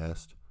need a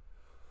guest.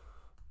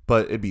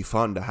 But it'd be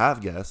fun to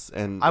have guests.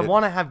 And I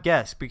want to have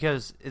guests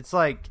because it's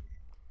like,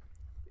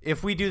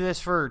 if we do this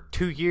for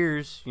 2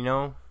 years, you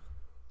know.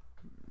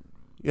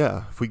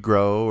 Yeah, if we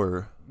grow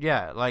or...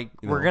 Yeah, like,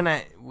 we're going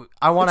to...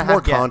 I want to have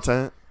more guests.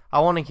 Content. I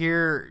want to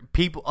hear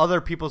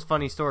other people's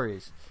funny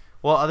stories.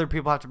 Well, other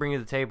people have to bring to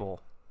the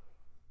table.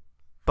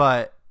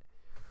 But...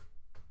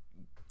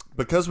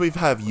 Because we've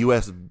have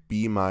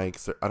USB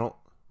mics, I don't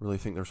really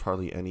think there's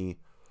hardly any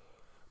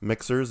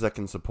mixers that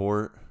can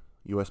support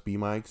USB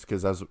mics.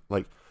 Because as,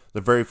 like,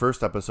 the very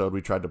first episode,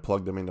 we tried to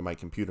plug them into my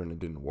computer and it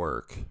didn't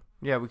work.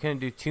 Yeah, we couldn't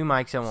do 2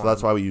 mics at once. So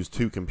that's why we use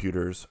 2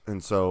 computers.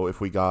 And so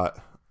if we got...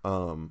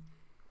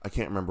 I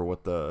can't remember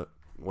what the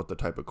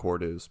type of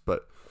cord is,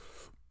 but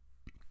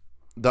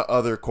the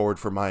other cord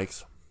for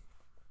mics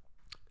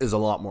is a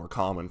lot more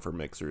common for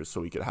mixers,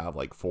 so we could have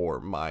like 4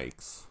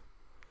 mics.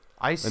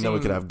 And then we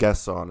could have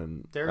guests on,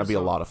 and that'd be a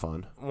lot of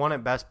fun. One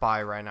at Best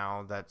Buy right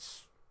now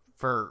that's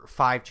for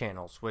 5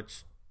 channels,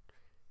 which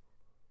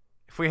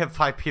if we have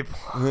 5 people...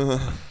 We're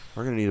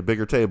going to need a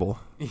bigger table.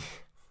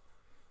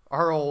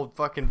 Our old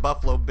fucking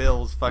Buffalo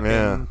Bills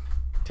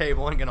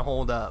table ain't going to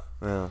hold up.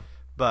 Yeah.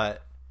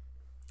 But...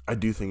 I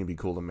do think it'd be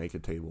cool to make a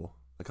table.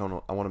 Like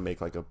I want to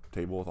make like a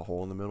table with a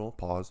hole in the middle.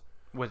 Pause.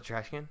 With a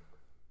trash can?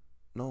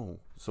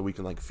 No. So we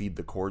can like feed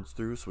the cords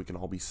through so we can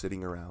all be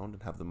sitting around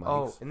and have the mics.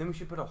 Oh, and then we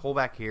should put a hole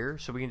back here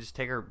so we can just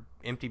take our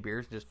empty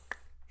beers and just...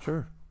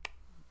 Sure.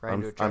 Right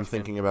into a trash can. I'm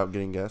thinking about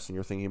getting guests and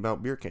you're thinking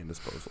about beer can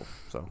disposal.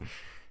 So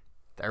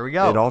there we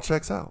go. It all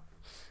checks out.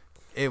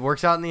 It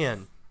works out in the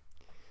end.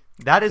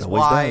 That is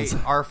why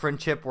our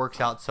friendship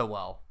works out so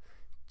well.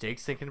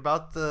 Jake's thinking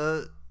about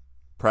the...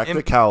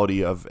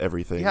 practicality of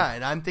everything. Yeah,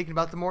 and I'm thinking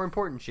about the more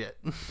important shit.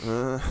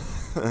 You're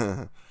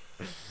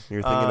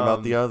thinking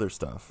about the other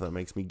stuff that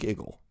makes me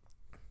giggle.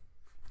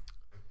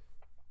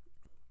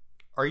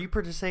 Are you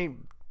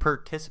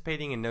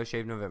participating in No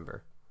Shave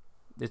November?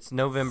 It's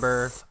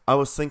November. I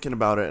was thinking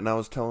about it, and I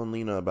was telling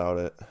Lena about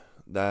it,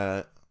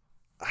 that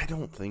I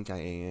don't think I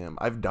am.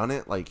 I've done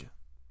it, like...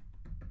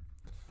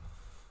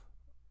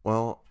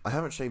 Well, I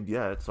haven't shaved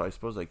yet, so I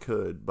suppose I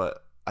could,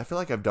 but I feel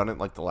like I've done it,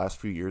 like, the last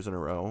few years in a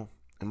row.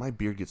 And my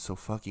beard gets so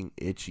fucking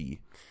itchy.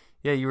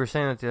 Yeah, you were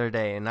saying that the other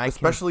day. And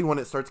especially when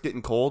it starts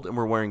getting cold and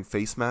we're wearing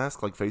face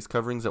masks, like face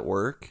coverings at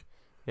work.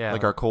 Yeah.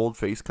 Like our cold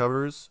face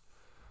covers.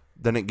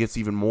 Then it gets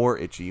even more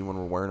itchy when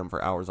we're wearing them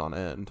for hours on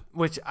end.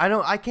 Which,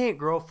 I can't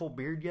grow a full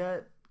beard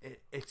yet.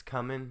 It's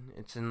coming.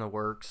 It's in the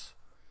works.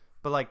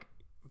 But, like,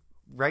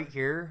 right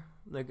here,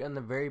 like on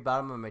the very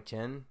bottom of my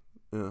chin,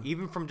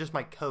 even from just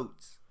my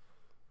coats,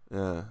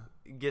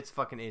 it gets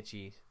fucking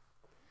itchy.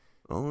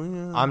 Oh,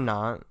 yeah. I'm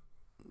not.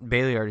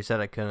 Bailey already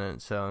said I couldn't,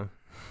 so...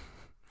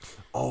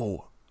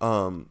 Oh,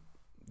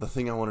 the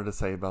thing I wanted to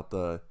say about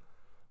the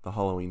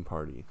Halloween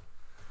party.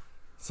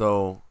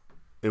 So,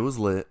 it was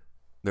lit.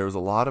 There was a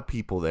lot of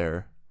people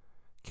there.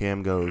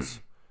 Cam goes,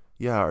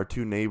 yeah, our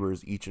 2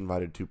 neighbors each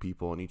invited 2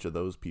 people, and each of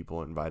those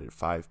people invited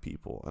 5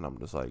 people. And I'm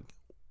just like,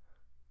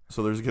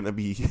 so there's going to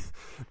be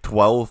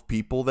 12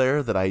 people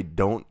there that I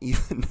don't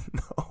even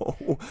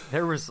know.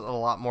 There was a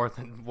lot more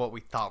than what we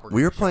thought.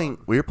 We were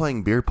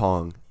playing beer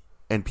pong,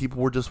 and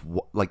people were just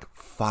like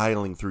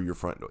filing through your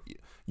front door.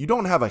 You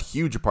don't have a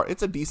huge apartment.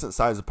 It's a decent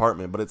sized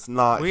apartment, but it's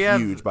not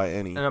huge by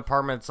any. An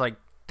apartment's like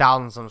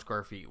 1,000-some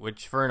square feet,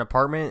 which for an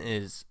apartment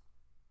is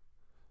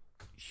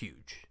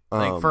huge.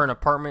 Like for an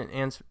apartment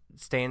and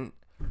stand.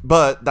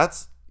 But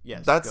that's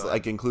Yes,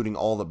 like including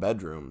all the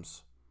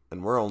bedrooms,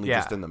 and we're only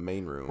just in the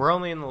main room. We're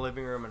only in the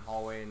living room and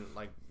hallway and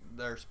like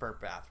their spare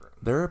bathroom.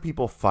 There are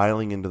people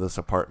filing into this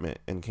apartment,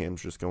 and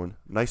Cam's just going,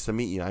 "Nice to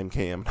meet you. I'm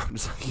Cam." And I'm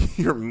just like,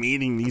 "You're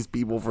meeting these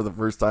people for the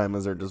first time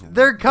as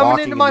they're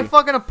coming into my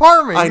fucking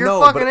apartment. I You're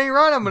know, fucking but, ain't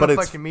right. I'm gonna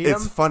fucking meet them."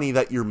 It's funny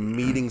that you're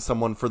meeting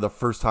someone for the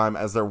first time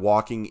as they're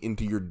walking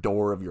into your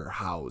door of your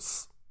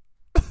house.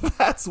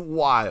 That's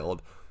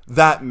wild.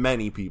 That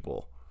many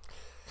people.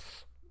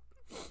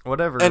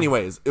 Whatever.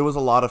 Anyways, it was a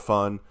lot of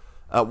fun.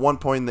 At one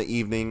point in the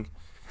evening,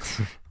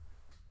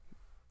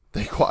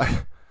 they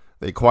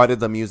quieted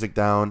the music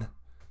down,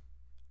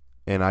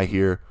 and I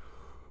hear,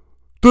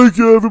 "Thank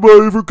you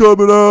everybody for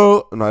coming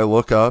out." And I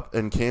look up,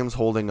 and Cam's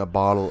holding a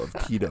bottle of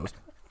Tito's.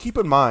 Keep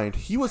in mind,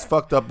 he was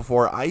fucked up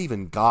before I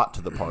even got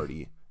to the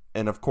party.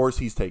 And of course,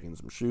 he's taking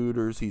some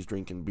shooters. He's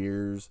drinking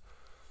beers,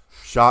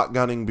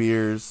 shotgunning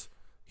beers.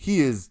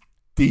 He is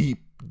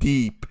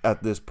deep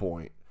at this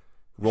point.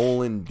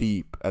 Rolling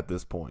deep at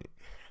this point.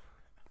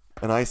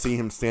 And I see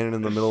him standing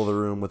in the middle of the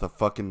room with a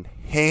fucking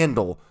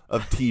handle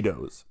of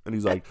Tito's. And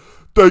he's like,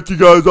 "Thank you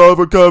guys all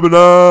for coming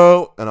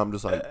out." And I'm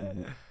just like,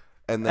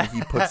 and then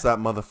he puts that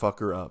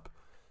motherfucker up.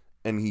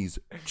 And he's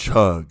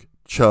chugging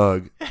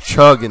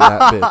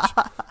that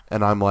bitch.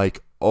 And I'm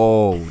like,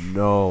 oh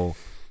no.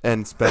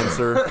 And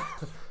Spencer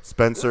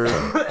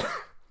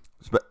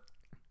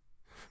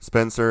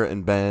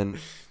and Ben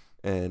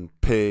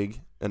and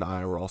Pig and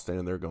I were all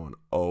standing there going,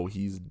 "Oh,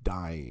 he's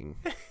dying."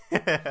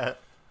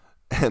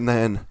 And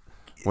then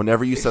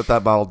whenever you set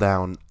that bottle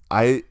down,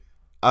 I,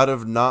 out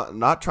of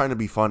not trying to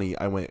be funny,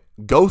 I went,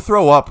 "Go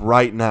throw up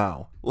right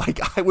now."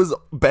 Like, I was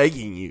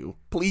begging you,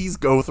 please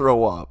go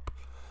throw up.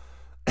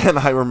 And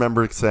I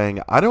remember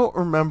saying, I don't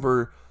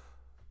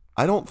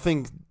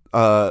think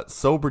I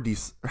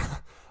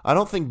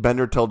don't think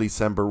Bender till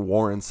December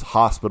warrants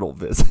hospital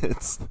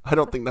visits. I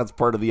don't think that's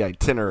part of the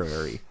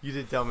itinerary. You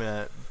did tell me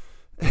that.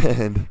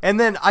 And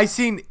then I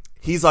seen...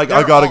 He's like,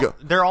 "I gotta go."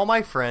 They're all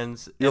my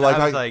friends. You're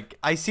and like,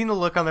 I seen the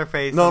look on their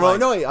face. No,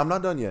 wait, I'm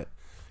not done yet.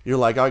 You're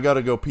like, "I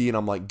gotta go pee," and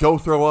I'm like, "Go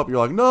throw up." You're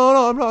like,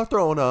 No, I'm not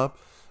throwing up.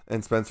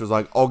 And Spencer's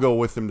like, "I'll go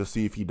with him to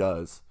see if he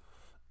does."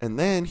 And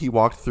then he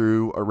walked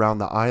through around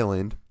the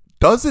island,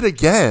 does it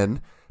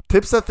again,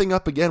 tips that thing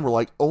up again. We're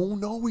like, "Oh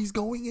no, he's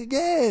going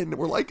again."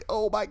 We're like,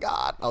 "Oh my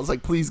God." I was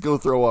like, "Please go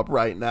throw up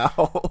right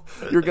now."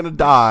 You're gonna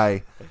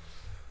die.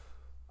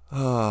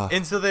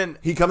 And so then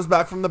he comes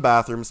back from the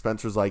bathroom.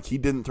 Spencer's like, he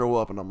didn't throw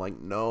up. And I'm like,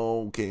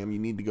 "No, Cam, you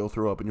need to go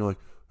throw up." And you're like,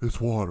 It's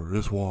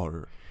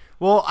water.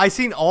 Well, I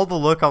seen all the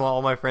look on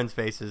all my friends'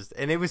 faces,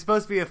 and it was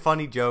supposed to be a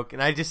funny joke,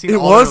 and I just seen it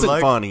all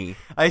wasn't funny.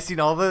 I seen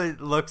all the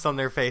looks on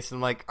their face, and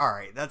I'm like, all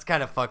right, that's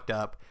kind of fucked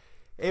up.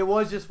 It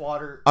was just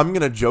water. I'm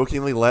going to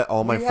jokingly let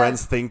all my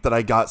friends think that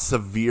I got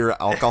severe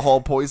alcohol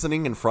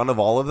poisoning in front of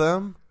all of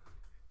them.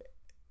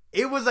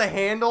 It was a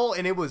handle,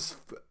 and it was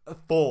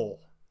full,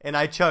 and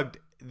I chugged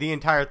the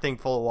entire thing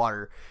full of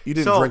water. You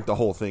didn't drink the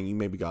whole thing. You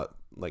maybe got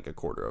like a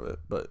quarter of it,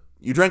 but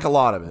you drank a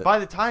lot of it.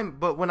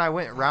 But when I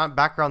went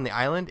back around the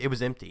island, it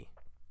was empty.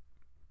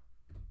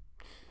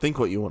 Think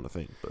what you want to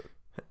think, but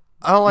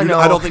I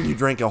don't think you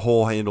drank a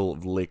whole handle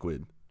of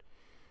liquid.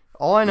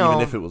 All I know,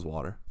 even if it was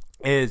water,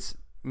 is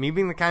me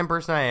being the kind of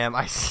person I am.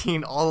 I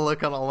seen all the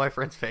look on all my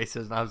friends'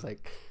 faces, and I was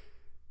like,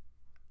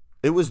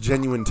 it was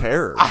genuine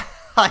terror.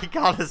 I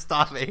gotta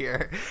stop it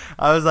here.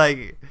 I was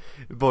like,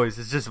 boys,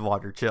 it's just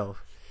water. Chill.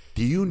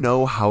 Do you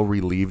know how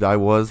relieved I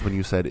was when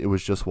you said it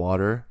was just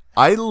water?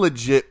 I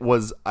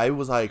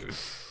was like,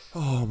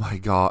 oh my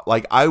God.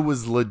 Like, I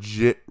was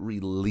legit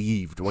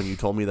relieved when you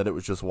told me that it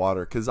was just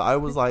water. Because I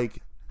was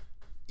like,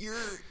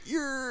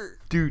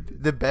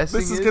 dude, the best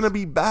thing is... This is going to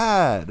be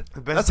bad.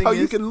 That's how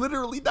you can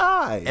literally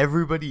die.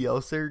 Everybody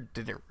else there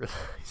didn't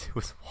realize it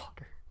was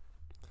water.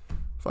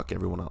 Fuck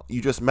everyone else.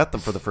 You just met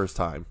them for the first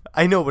time.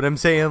 I know, but I'm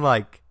saying,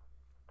 like,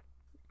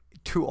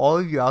 to all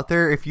of you out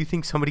there, if you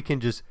think somebody can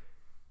just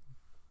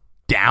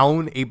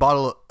down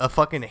a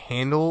fucking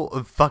handle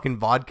of fucking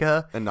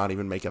vodka and not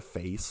even make a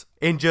face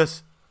and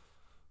just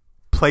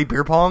play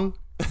beer pong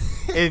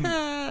and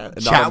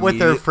chat with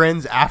their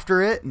friends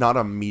after it, not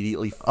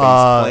immediately face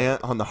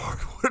plant on the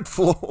hardwood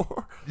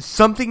floor.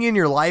 Something in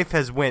your life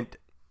has went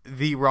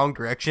the wrong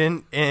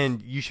direction,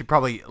 and you should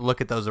probably look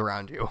at those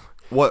around you.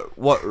 What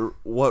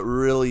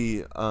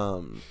really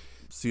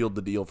sealed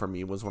the deal for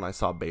me was when I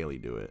saw Bailey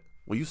do it.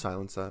 Will you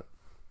silence that?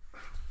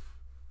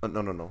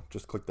 No.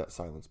 Just click that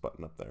silence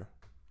button up there.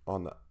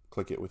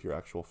 Click it with your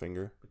actual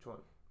finger. Which one?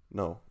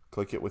 No,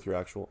 click it with your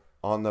actual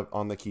on the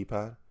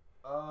keypad.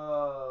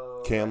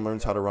 Oh. Cam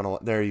learns how to run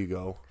a. There you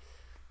go.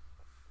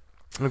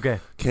 Okay.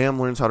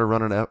 Cam learns how to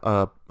run an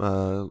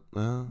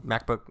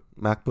MacBook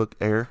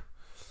Air.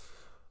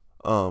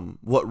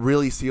 What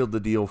really sealed the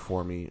deal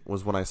for me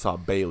was when I saw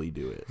Bailey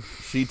do it.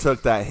 She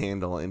took that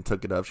handle and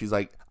took it up. She's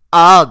like,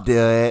 "I'll do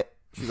it."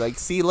 She's like,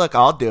 "See, look,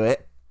 I'll do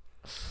it."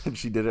 And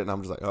she did it, and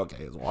I'm just like,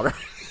 "Okay, it's water."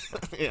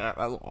 Yeah,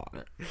 that's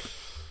water.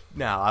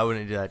 No, I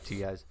wouldn't do that to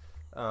you guys.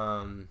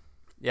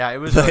 Yeah, it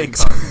was really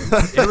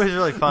fun. It was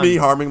really fun. Me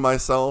harming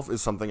myself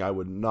is something I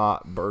would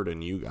not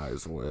burden you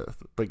guys with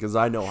because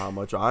I know how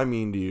much I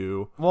mean to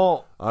you.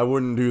 Well, I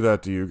wouldn't do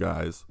that to you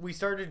guys.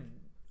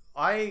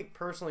 I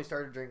personally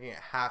started drinking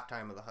at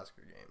halftime of the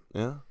Husker game.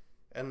 Yeah.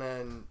 And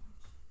then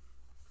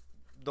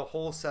the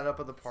whole setup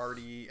of the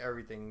party,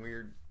 everything, we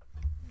were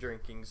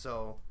drinking,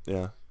 so.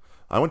 Yeah.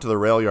 I went to the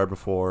rail yard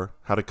before,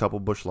 had a couple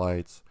Busch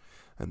Lights,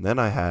 and then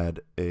I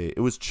had it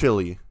was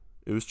chilly.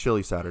 It was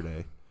chilly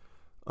Saturday.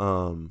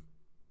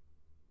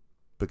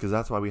 Because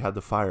that's why we had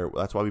the fire.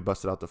 That's why we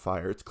busted out the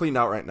fire. It's cleaned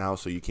out right now,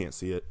 so you can't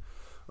see it.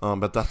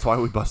 But that's why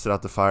we busted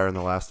out the fire in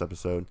the last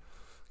episode,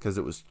 because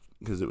it was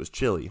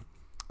chilly.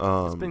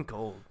 It's been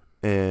cold,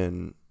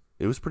 and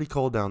it was pretty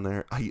cold down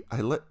there. I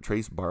let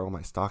Trace borrow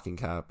my stocking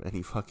cap, and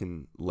he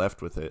fucking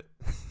left with it.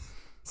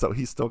 So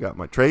he's still got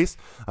my Trace.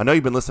 I know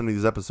you've been listening to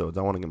these episodes.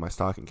 I want to get my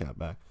stocking cap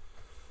back.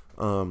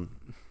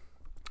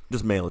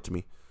 Just mail it to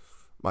me.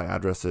 My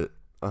address it.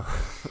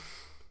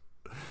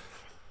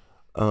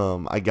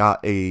 I got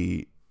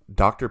a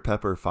Dr.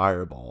 Pepper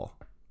Fireball,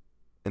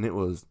 and it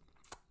was.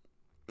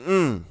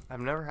 I've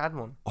never had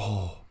one.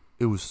 Oh,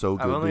 it was so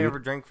good. I've only dude. ever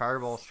drank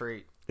Fireball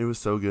straight. It was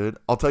so good.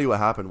 I'll tell you what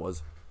happened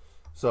was,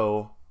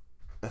 so,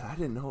 and I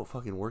didn't know it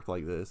fucking worked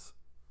like this.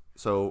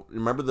 So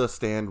remember the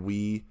stand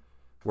we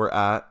were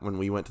at when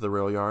we went to the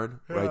rail yard,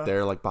 right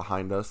there, like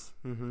behind us.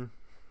 Mm-hmm.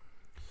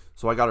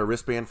 So I got a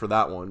wristband for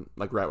that one,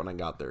 like right when I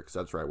got there, because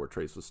that's right where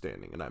Trace was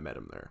standing, and I met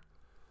him there.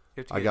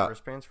 You have to get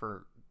wristbands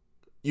for.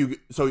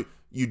 So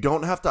you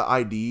don't have to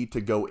ID to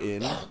go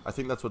in. I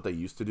think that's what they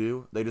used to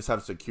do. They just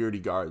have security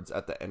guards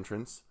at the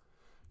entrance.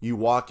 You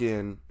walk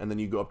in, and then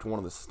you go up to one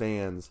of the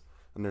stands,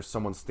 and there's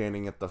someone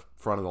standing at the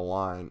front of the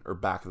line, or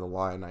back of the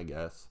line, I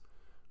guess,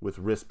 with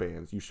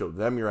wristbands. You show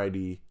them your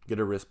ID, get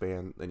a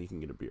wristband, then you can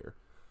get a beer.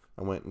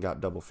 I went and got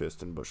Double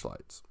Fist and Busch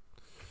Lights.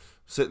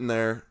 Sitting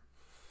there,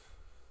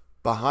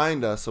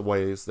 behind us a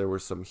ways, there were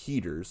some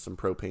heaters, some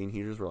propane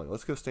heaters. We're like,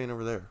 let's go stand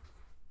over there.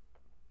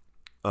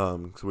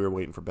 So we were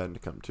waiting for Ben to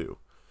come too.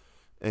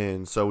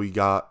 And so we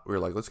were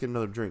like, let's get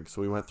another drink.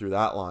 So we went through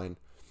that line.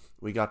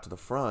 We got to the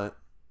front,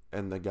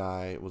 and the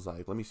guy was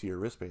like, let me see your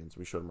wristbands.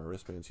 We showed him our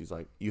wristbands. He's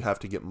like, you have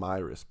to get my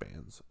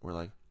wristbands. We're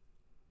like,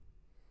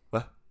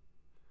 what?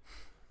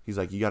 He's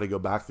like, you got to go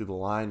back through the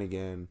line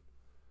again.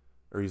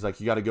 Or he's like,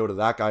 you got to go to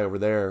that guy over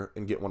there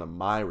and get one of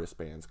my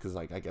wristbands. Because,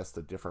 like, I guess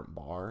the different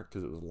bar,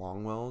 because it was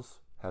Longwell's,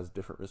 has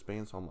different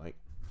wristbands. So I'm like,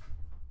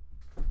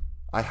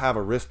 I have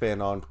a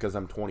wristband on because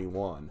I'm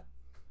 21.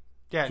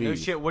 Yeah, Jeez. no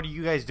shit. What are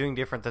you guys doing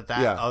different that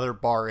other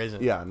bar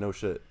isn't? Yeah, no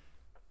shit.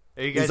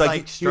 Are you guys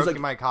like stroking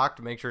my cock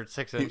to make sure it's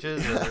 6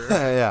 inches? Or?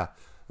 Yeah,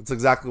 that's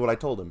exactly what I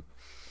told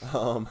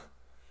him.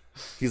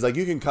 He's like,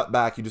 you can cut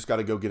back. You just got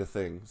to go get a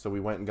thing. So we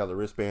went and got the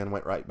wristband,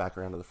 went right back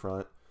around to the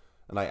front.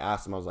 And I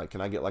asked him, I was like, can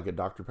I get like a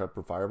Dr.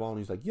 Pepper Fireball? And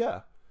he's like,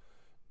 yeah.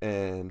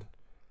 And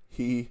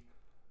he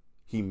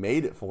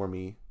made it for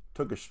me,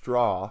 took a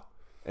straw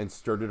and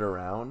stirred it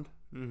around.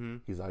 Mm-hmm.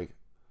 He's like,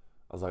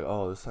 I was like,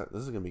 oh, this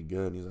is going to be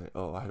good. And he's like,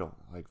 oh, I don't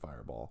like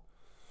Fireball.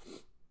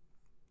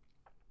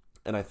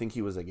 And I think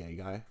he was a gay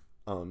guy.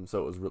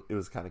 So it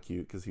was kind of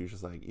cute because he was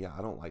just like, yeah,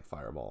 I don't like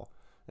Fireball.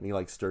 And he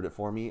like stirred it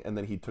for me. And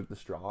then he took the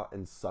straw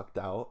and sucked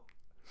out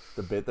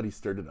the bit that he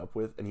stirred it up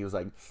with. And he was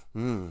like,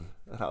 And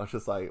I was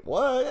just like,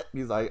 what?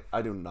 He's like,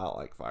 I do not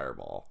like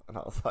Fireball. And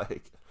I was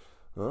like,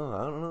 oh,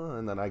 I don't know.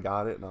 And then I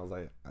got it. And I was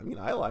like, I mean,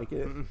 I like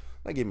it.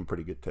 I gave him a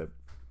pretty good tip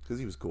because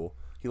he was cool.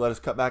 He let us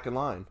cut back in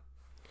line.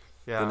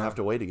 Yeah. Didn't have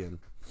to wait again.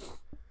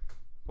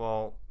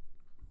 Well,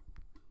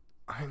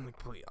 I'm the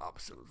complete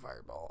opposite of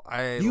Fireball.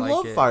 You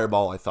love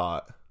Fireball, I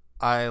thought.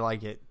 I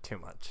like it too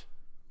much.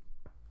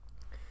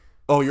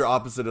 Oh, you're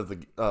opposite of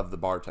the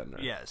bartender.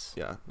 Yes.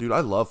 Yeah, dude, I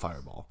love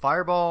Fireball.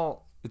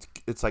 Fireball.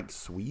 It's like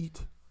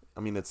sweet.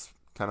 I mean, it's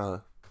kind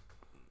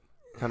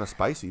of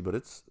spicy,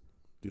 but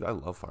dude, I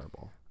love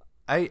Fireball.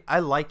 I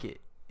like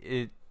it.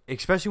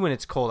 Especially when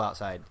it's cold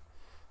outside.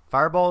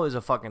 Fireball is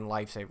a fucking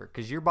lifesaver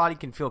because your body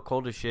can feel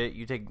cold as shit.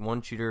 You take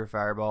one shooter of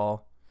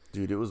Fireball.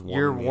 Dude, it was warm.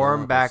 You're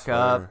warm back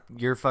up.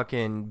 You're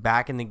fucking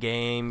back in the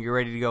game. You're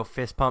ready to go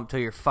fist pump till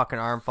your fucking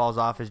arm falls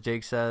off, as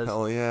Jake says.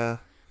 Hell yeah.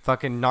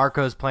 Fucking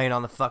Narcos playing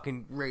on the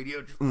fucking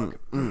radio.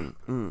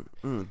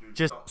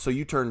 Just So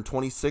you turned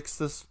 26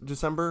 this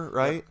December,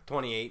 right?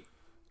 28.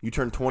 You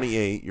turned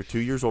 28. You're 2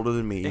 years older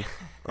than me.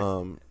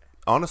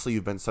 Honestly,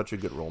 you've been such a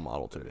good role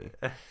model to me.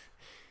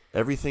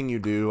 Everything you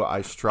do,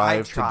 I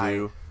strive to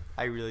do.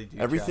 I really do.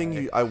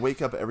 Everything I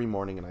wake up every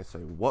morning and I say,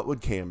 what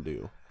would Cam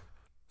do?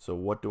 So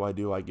what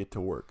do? I get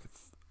to work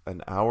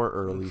an hour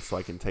early so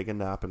I can take a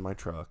nap in my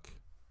truck.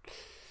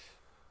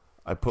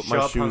 I put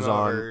my shoes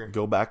on,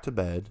 go back to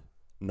bed,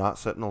 not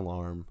set an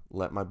alarm,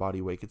 let my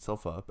body wake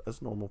itself up,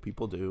 as normal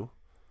people do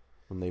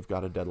when they've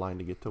got a deadline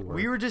to get to work.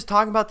 We were just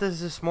talking about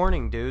this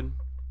morning, dude.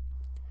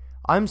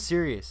 I'm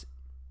serious.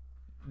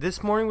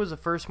 This morning was the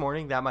first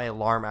morning that my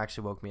alarm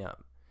actually woke me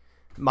up.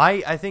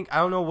 I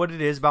don't know what it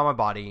is about my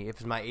body, if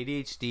it's my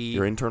ADHD.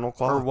 Your internal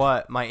clock? Or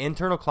what. My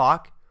internal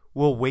clock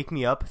will wake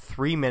me up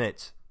 3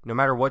 minutes, no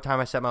matter what time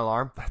I set my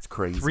alarm. That's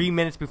crazy. 3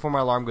 minutes before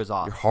my alarm goes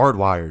off. You're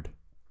hardwired.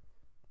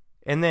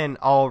 And then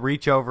I'll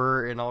reach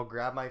over and I'll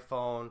grab my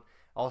phone.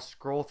 I'll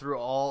scroll through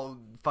all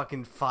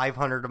fucking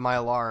 500 of my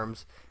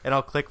alarms, and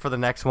I'll click for the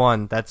next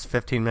one. That's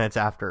 15 minutes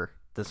after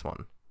this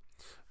one.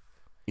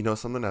 You know,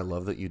 something I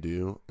love that you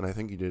do, and I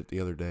think you did it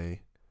the other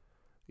day,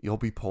 you'll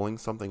be pulling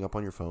something up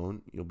on your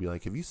phone. You'll be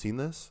like, have you seen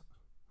this?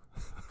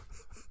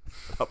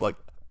 I'm like,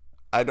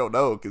 I don't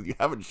know, because you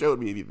haven't showed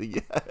me anything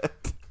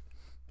yet.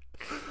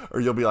 Or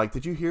you'll be like,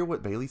 did you hear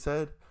what Bailey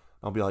said?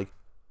 I'll be like,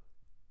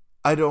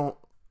 I don't.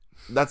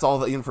 That's all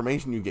the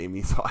information you gave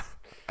me, so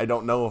I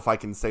don't know if I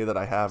can say that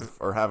I have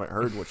or haven't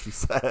heard what she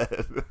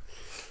said.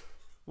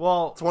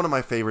 Well, it's one of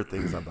my favorite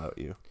things about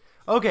you.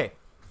 Okay.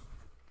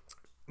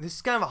 This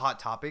is kind of a hot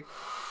topic.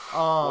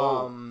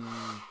 I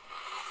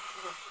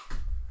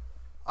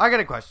got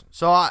a question.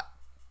 So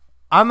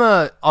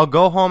I'll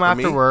go home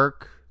after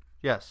work.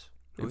 Yes.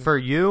 Okay. For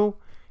you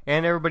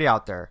and everybody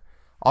out there.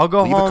 I'll go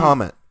home. Leave a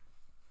comment.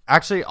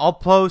 Actually, I'll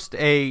post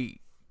a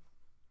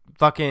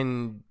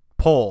fucking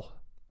poll.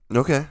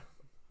 Okay.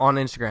 On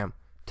Instagram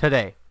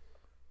today.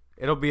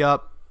 It'll be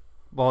up.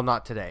 Well,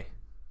 not today.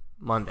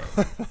 Monday.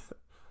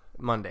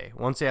 Monday.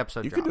 Once the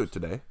episode drops. You can do it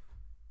today.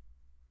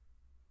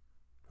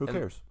 Who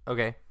cares?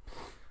 Okay.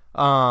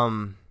 How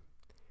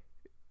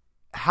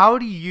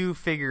do you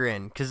figure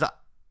in?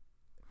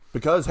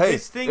 Because hey,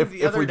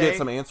 if we get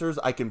some answers,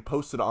 I can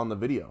post it on the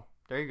video.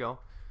 There you go.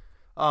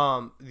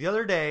 The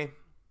other day,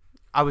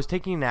 I was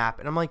taking a nap,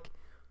 and I'm like,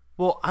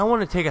 well, I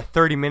want to take a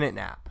 30-minute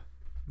nap.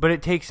 But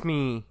it takes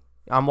me...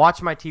 I'm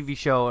watching my TV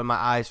show, and my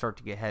eyes start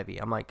to get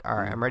heavy. I'm like, all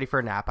right, I'm ready for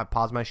a nap. I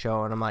pause my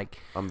show, and I'm like...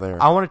 I'm there.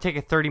 I want to take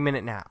a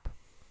 30-minute nap.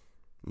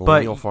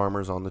 Millennial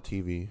Farmers on the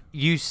TV.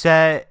 You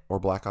set... Or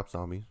Black Ops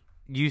Zombies.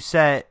 You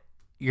set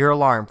your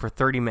alarm for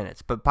 30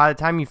 minutes, but by the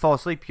time you fall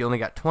asleep, you only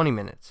got 20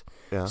 minutes.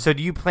 Yeah. So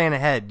do you plan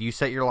ahead? Do you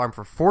set your alarm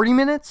for 40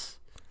 minutes?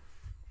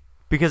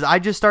 Because I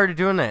just started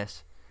doing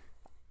this.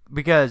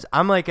 Because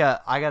I'm like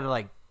I got to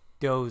like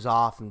doze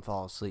off and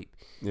fall asleep.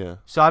 Yeah.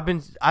 So I've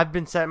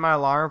been setting my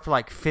alarm for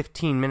like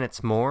 15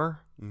 minutes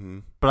more,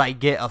 but I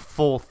get a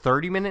full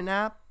 30-minute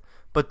nap,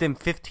 but then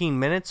 15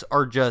 minutes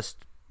are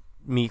just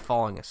me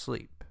falling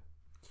asleep.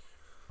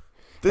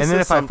 And then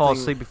if I fall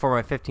asleep before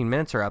my 15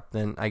 minutes are up,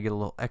 then I get a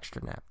little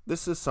extra nap.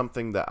 This is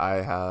something that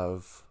I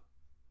have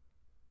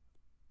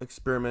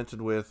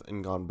experimented with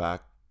and gone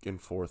back and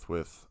forth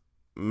with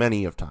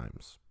many of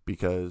times.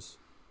 Because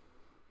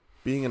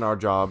being in our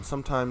job,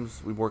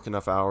 sometimes we work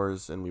enough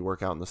hours and we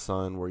work out in the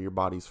sun where your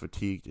body's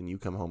fatigued and you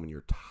come home and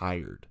you're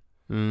tired.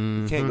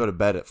 Mm-hmm. You can't go to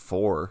bed at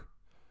 4,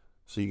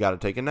 so you got to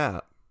take a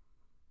nap.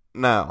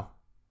 Now,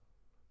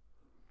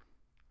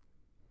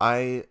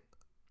 I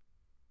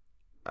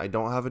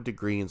don't have a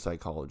degree in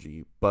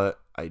psychology, but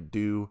I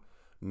do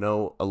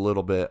know a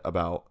little bit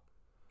about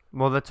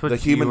the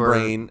human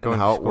brain and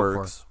how it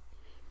works.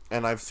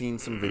 And I've seen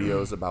some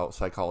videos about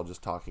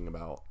psychologists talking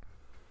about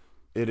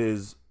it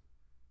is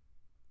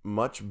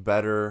much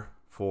better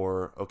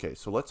for... Okay,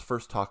 so let's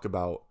first talk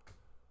about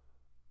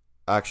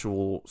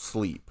actual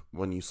sleep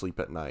when you sleep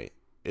at night.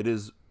 It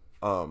is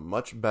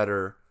much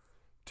better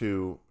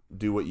to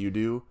do what you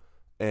do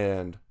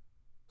and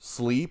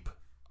sleep.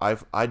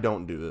 I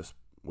don't do this,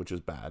 which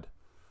is bad,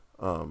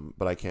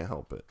 but I can't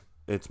help it.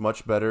 It's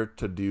much better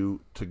to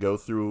go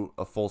through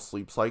a full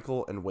sleep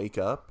cycle and wake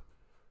up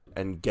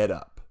and get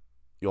up.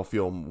 You'll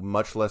feel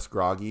much less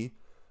groggy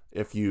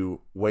if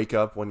you wake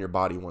up when your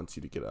body wants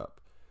you to get up.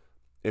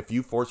 If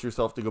you force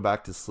yourself to go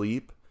back to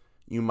sleep,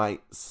 you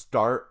might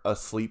start a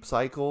sleep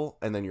cycle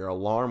and then your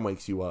alarm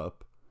wakes you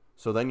up.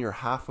 So then you're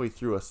halfway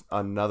through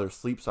another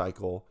sleep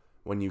cycle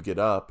when you get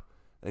up,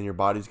 and your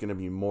body's going to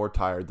be more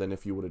tired than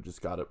if you would have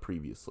just got up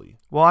previously.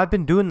 Well, I've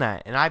been doing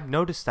that, and I've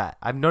noticed that.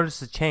 I've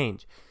noticed a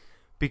change.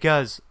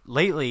 Because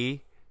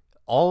lately,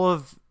 all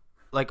of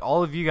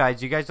you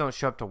guys don't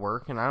show up to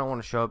work, and I don't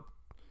want to show up.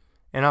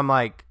 And I'm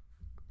like,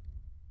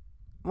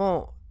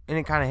 well, and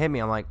it kind of hit me.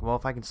 I'm like, well,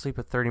 if I can sleep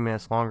for 30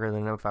 minutes longer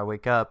than if I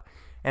wake up.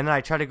 And then I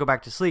try to go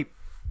back to sleep,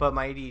 but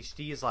my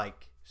ADHD is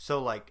like,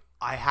 so like,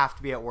 I have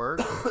to be at work.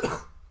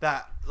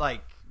 That,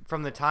 like...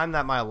 From the time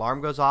that my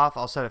alarm goes off,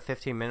 I'll set a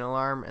 15-minute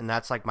alarm, and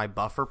that's like my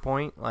buffer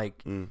point.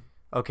 Like,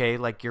 okay,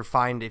 like you're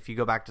fine if you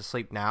go back to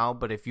sleep now,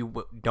 but if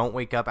you don't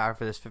wake up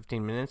after this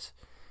 15 minutes,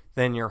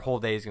 then your whole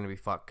day is going to be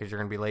fucked because you're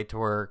going to be late to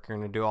work. You're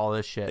going to do all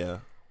this shit. Yeah.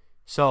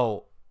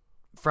 So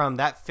from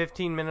that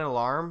 15-minute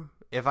alarm,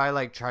 if I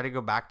like try to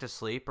go back to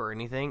sleep or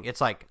anything, it's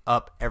like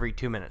up every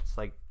 2 minutes.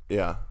 Like,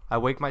 yeah, I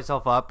wake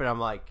myself up and I'm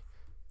like,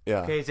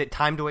 Yeah. Okay, is it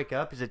time to wake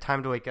up? Is it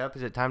time to wake up?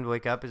 Is it time to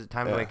wake up? Is it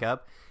time to wake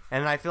up?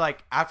 And I feel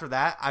like after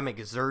that, I'm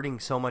exerting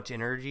so much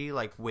energy,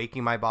 like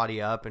waking my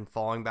body up and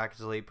falling back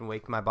asleep and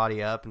waking my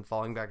body up and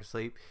falling back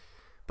asleep.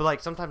 But like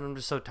sometimes I'm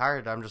just so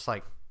tired, I'm just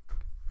like,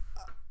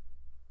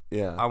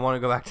 I want to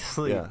go back to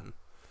sleep.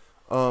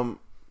 Yeah.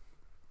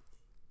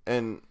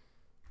 And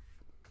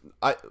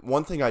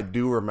one thing I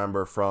do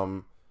remember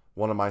from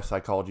one of my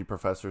psychology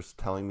professors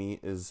telling me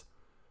is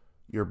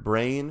your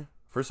brain,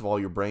 first of all,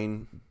 your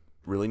brain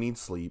really needs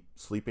sleep.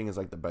 Sleeping is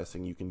like the best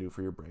thing you can do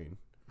for your brain.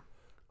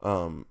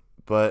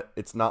 But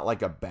it's not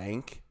like a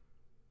bank.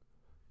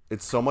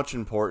 It's so much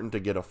important to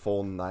get a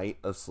full night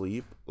of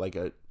sleep,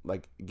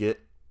 get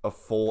a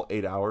full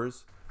 8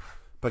 hours.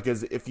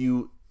 Because if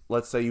you,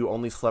 let's say you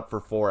only slept for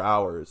 4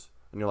 hours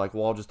and you're like,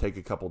 well, I'll just take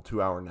a couple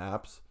 2-hour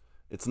naps.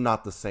 It's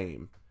not the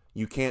same.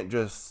 You can't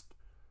just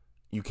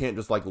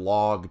like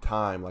log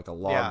time like a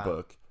log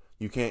book.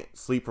 You can't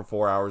sleep for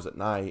 4 hours at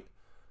night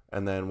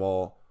and then,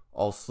 well,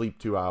 I'll sleep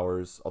 2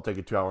 hours. I'll take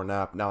a 2-hour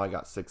nap. Now I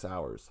got 6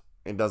 hours.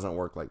 It doesn't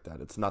work like that.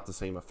 It's not the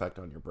same effect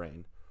on your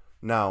brain.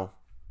 Now,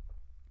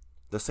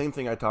 the same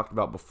thing I talked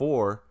about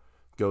before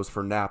goes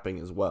for napping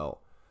as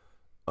well.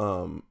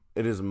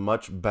 It is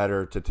much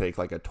better to take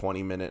like a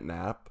 20-minute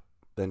nap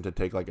than to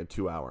take like a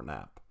 2-hour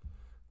nap.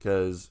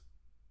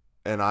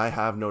 And I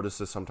have noticed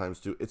this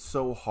sometimes too. It's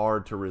so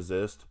hard to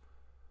resist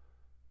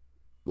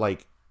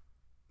like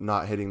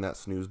not hitting that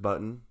snooze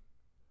button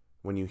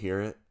when you hear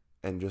it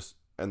and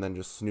then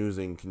just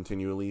snoozing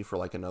continually for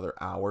like another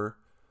hour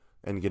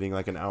and getting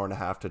like an hour and a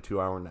half to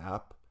 2-hour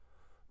nap.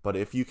 But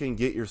if you can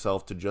get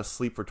yourself to just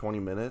sleep for 20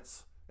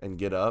 minutes and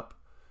get up,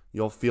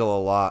 you'll feel a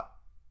lot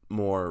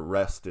more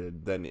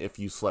rested than if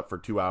you slept for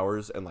 2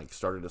 hours and like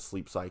started a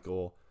sleep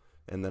cycle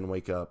and then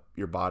wake up.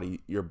 Your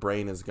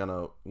brain is going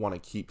to want to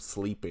keep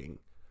sleeping.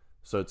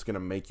 So it's going to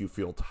make you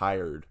feel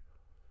tired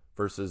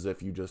versus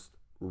if you just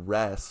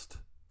rest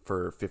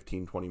for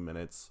 15, 20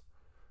 minutes,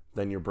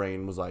 then your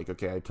brain was like,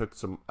 okay, I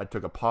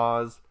took a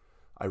pause.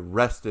 I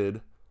rested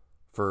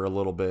for a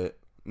little bit.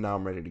 Now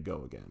I'm ready to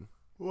go again.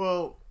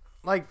 Well,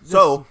 like this,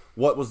 so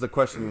what was the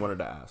question you wanted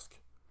to ask?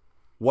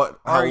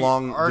 How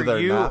long do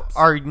their naps?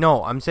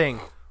 No, I'm saying,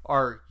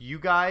 are you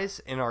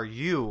guys and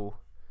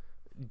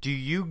do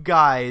you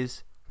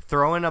guys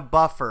throw in a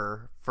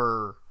buffer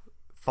for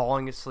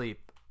falling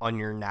asleep on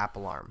your nap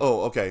alarm?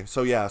 Oh, okay.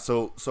 So yeah,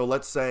 so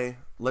let's say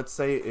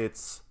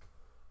it's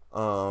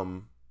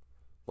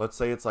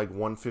like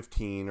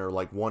 1:15 or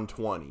like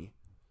 1:20.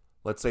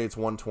 Let's say it's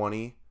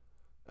 1:20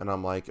 and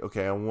I'm like,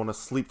 okay, I want to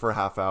sleep for a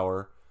half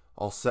hour.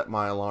 I'll set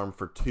my alarm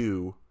for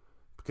 2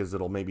 because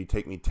it'll maybe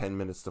take me 10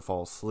 minutes to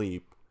fall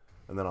asleep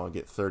and then I'll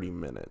get 30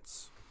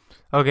 minutes.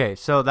 Okay,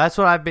 so that's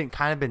what I've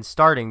been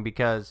starting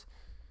because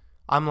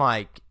I'm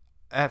like,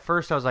 at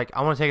first I was like,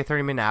 I want to take a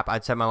 30-minute nap.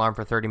 I'd set my alarm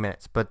for 30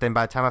 minutes. But then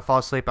by the time I fall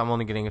asleep, I'm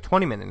only getting a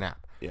 20-minute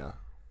nap. Yeah.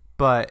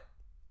 But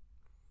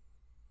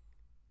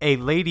a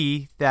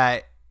lady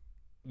that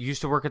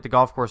used to work at the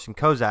golf course in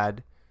Kozad,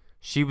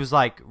 she was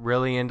like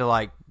really into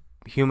like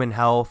human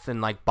health and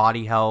like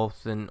body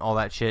health and all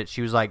that shit.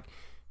 She was like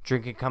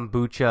drinking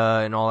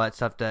kombucha and all that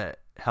stuff to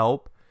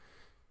help.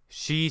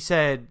 She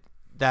said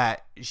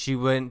that she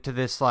went to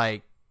this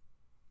like,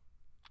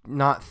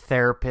 not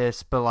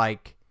therapist, but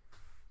like,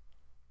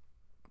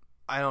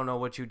 I don't know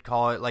what you'd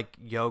call it, like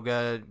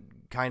yoga,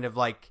 kind of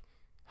like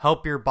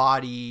help your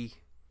body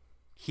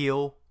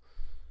heal.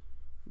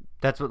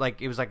 That's what,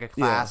 like, it was like a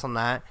class on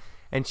that.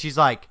 And she's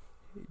like,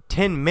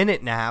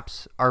 10-minute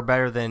naps are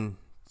better than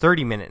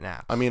 30-minute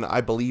naps. I mean,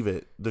 I believe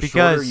it.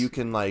 Shorter you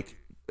can, like,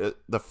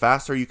 the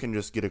faster you can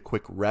just get a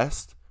quick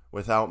rest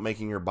without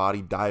making your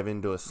body dive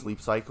into a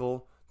sleep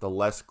cycle, the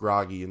less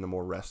groggy and the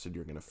more rested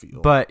you're going to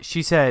feel. But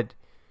she said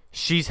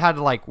she's had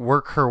to, like,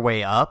 work her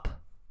way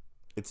up.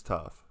 It's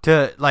tough.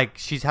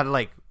 She's had to,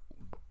 like,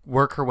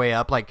 work her way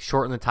up, like,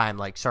 shorten the time.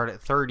 Like, start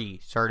at 30,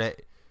 start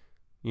at,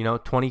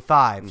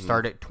 25,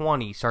 start at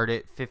 20, start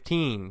at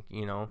 15,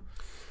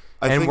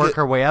 and work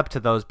her way up to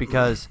those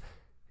because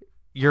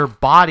your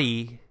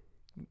body,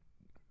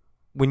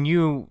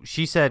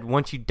 she said,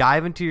 once you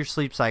dive into your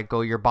sleep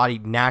cycle, your body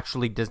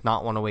naturally does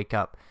not want to wake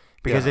up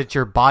because it's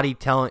your brain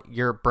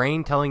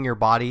telling your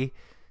body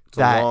it's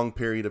a long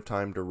period of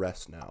time to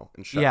rest now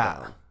and shut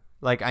down.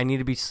 Like I need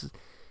to be,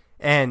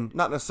 and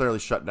not necessarily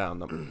shut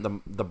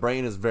down. The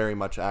brain is very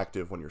much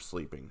active when you're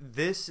sleeping.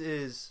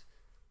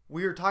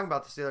 We were talking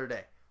about this the other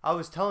day. I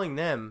was telling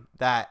them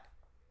that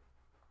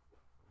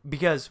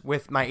because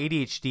with my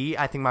ADHD,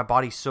 I think my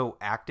body's so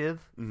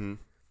active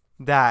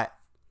that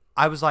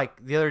I was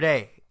like the other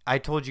day, I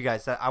told you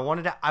guys that I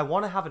want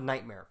to have a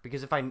nightmare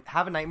because if I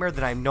have a nightmare,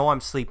 then I know I'm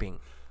sleeping.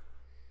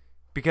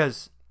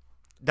 Because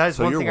that is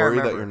one thing I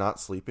remember. So you're worried that you're not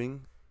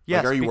sleeping?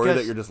 Yes. Like, are you worried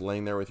that you're just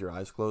laying there with your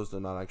eyes closed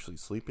and not actually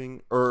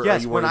sleeping? Or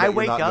yes, are you worried that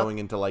you're not going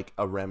into like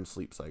a REM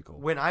sleep cycle?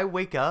 When I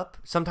wake up,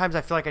 sometimes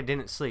I feel like I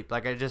didn't sleep.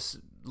 Like I just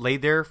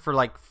laid there for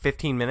like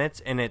 15 minutes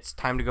and it's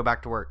time to go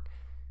back to work.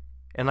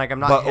 And like I'm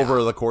not. But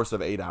over the course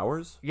of 8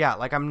 hours? Yeah,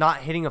 like I'm not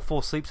hitting a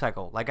full sleep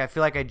cycle. Like I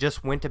feel like I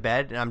just went to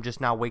bed and I'm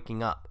just now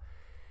waking up.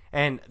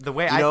 And the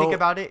way I think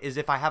about it is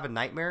if I have a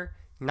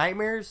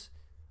nightmares,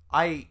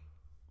 I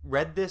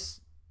read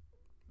this.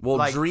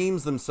 Well,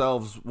 dreams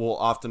themselves will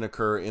often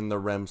occur in the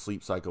REM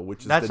sleep cycle,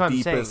 which is the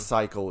deepest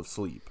cycle of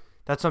sleep.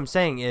 That's what I'm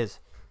saying is.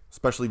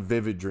 Especially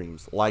vivid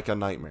dreams, like a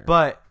nightmare.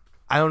 But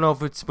I don't know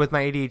if it's with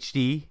my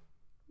ADHD.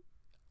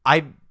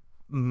 I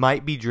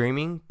might be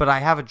dreaming, but I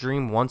have a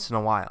dream once in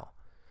a while.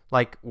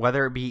 Like,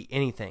 whether it be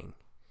anything.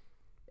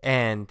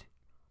 And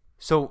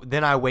so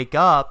then I wake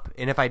up,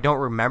 and if I don't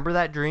remember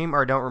that dream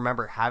or I don't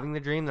remember having the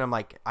dream, then I'm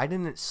like, I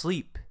didn't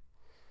sleep.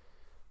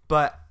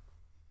 But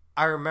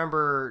I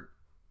remember,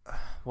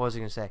 what was I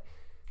going to say?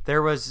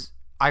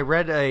 I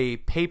read a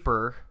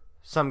paper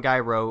some guy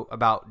wrote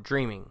about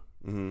dreaming.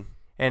 Mm-hmm.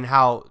 And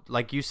how,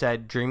 like you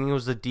said, dreaming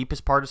was the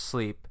deepest part of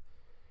sleep.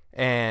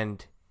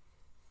 And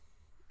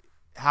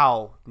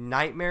how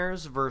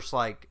nightmares versus,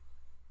 like,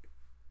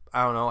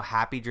 I don't know,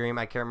 happy dream.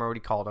 I can't remember what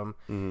he called them.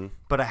 Mm-hmm.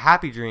 But a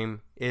happy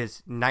dream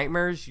is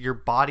nightmares. Your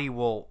body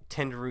will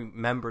tend to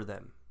remember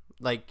them.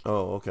 Like,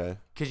 oh, okay.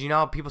 Because you know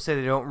how people say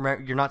they don't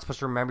remember, you're not supposed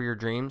to remember your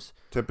dreams?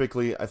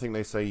 Typically, I think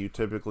they say you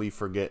typically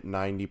forget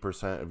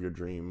 90% of your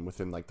dream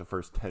within, like, the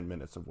first 10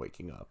 minutes of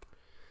waking up.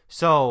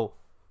 So,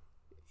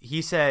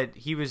 he said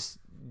it was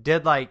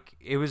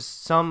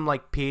some,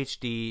 like,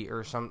 PhD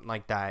or something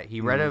like that. He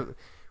wrote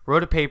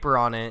a paper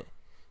on it,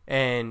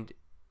 and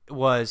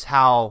was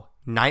how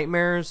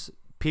nightmares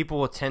people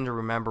will tend to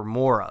remember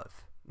more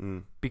of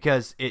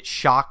because it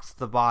shocks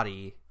the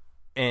body,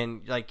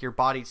 and like your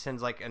body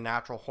sends like a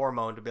natural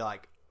hormone to be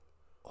like,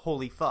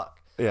 holy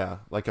fuck. Yeah,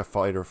 like a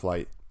fight or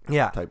flight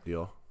type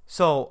deal.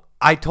 So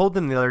I told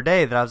them the other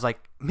day that I was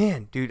like,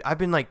 man, dude, I've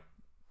been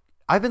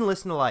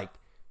listening to like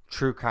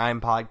true crime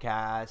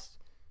podcasts,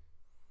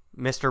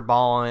 Mr.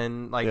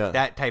 Ballin, like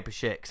that type of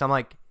shit. Because I'm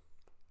like,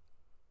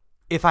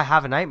 if I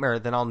have a nightmare,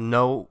 then I'll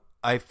know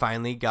I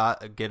finally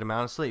got a good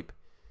amount of sleep.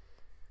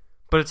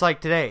 But it's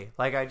like today.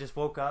 Like, I just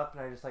woke up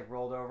and I just like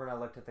rolled over and I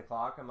looked at the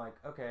clock. I'm like,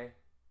 okay,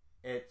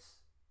 it's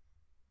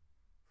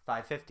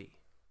 5:50.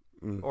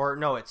 Or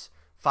no, it's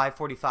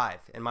 5:45.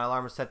 And my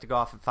alarm was set to go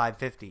off at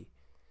 5:50.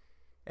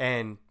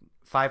 And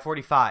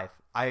 5:45,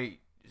 I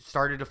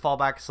started to fall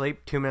back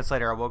asleep. 2 minutes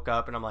later, I woke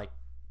up and I'm like,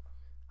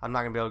 I'm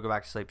not going to be able to go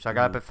back to sleep. So I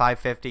got up at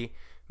 5:50,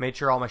 made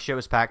sure all my shit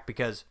was packed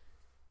because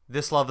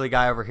this lovely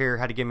guy over here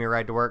had to give me a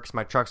ride to work because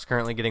my truck's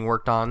currently getting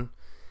worked on.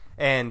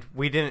 And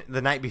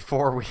the night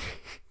before,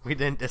 we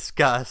didn't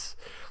discuss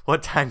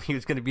what time he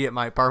was going to be at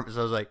my apartment.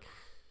 So I was like,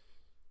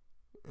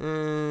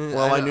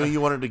 well, I knew you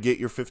wanted to get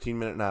your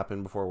 15-minute nap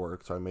in before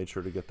work, so I made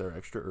sure to get there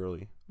extra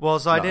early. Well,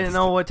 so I didn't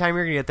know what time you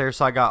were going to get there,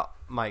 so I got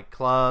my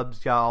clubs,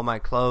 got all my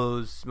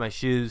clothes, my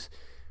shoes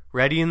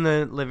ready in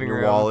the living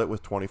room. Your wallet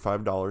with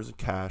 $25 of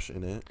cash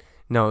in it.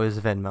 No, it was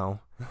Venmo.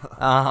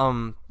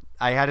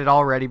 I had it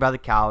all ready by the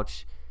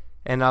couch,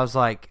 and I was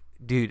like,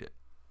 dude,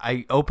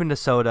 I opened a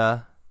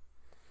soda.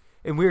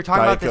 And we were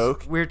talking Diet about this.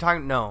 Coke? We were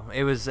talking. No,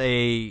 it was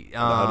a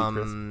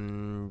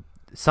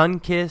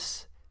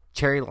Sunkiss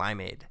cherry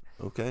limeade.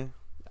 Okay.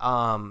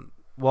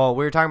 Well,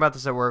 we were talking about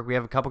this at work. We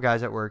have a couple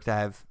guys at work that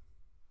have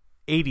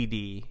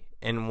ADD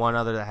and one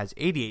other that has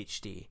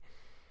ADHD.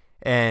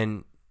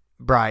 And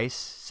Bryce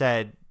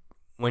said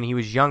when he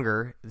was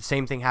younger, the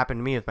same thing happened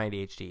to me with my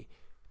ADHD.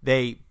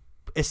 They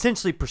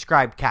essentially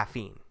prescribed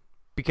caffeine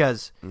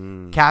because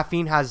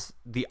caffeine has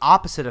the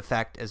opposite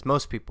effect as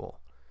most people.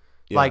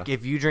 Yeah. Like,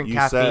 if you drink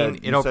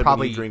caffeine, it'll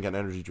probably... when you drink an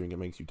energy drink, it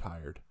makes you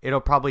tired.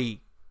 It'll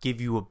probably give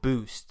you a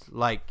boost.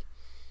 Like,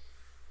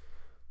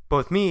 but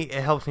with me,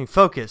 it helps me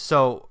focus.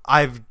 So,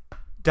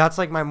 that's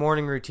like my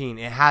morning routine.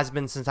 It has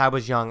been since I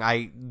was young.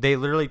 They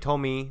literally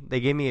told me, they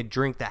gave me a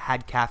drink that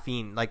had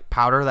caffeine, like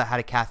powder that had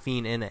a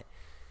caffeine in it.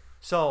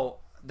 So,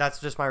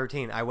 that's just my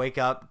routine. I wake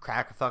up,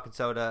 crack a fucking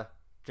soda,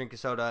 drink a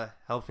soda,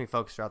 helps me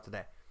focus throughout the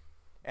day.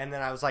 And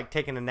then I was like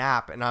taking a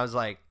nap, and I was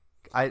like,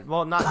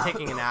 not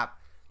taking a nap.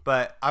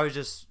 But I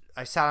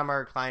sat on my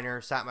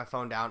recliner, sat my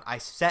phone down.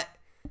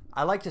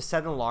 I like to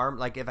set an alarm.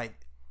 Like,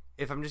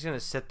 if I'm just going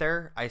to sit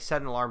there, I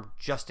set an alarm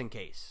just in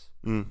case.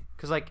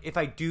 Because, like, if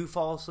I do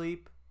fall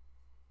asleep,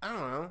 I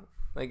don't know.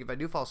 Like, if I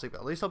do fall asleep,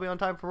 at least I'll be on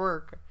time for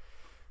work.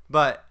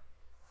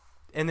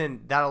 And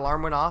then that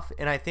alarm went off,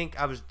 and I think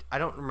I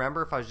don't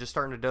remember if I was just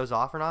starting to doze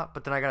off or not,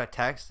 but then I got a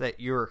text that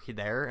you were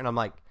there, and I'm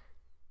like,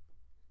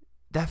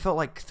 that felt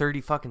like 30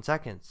 fucking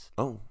seconds.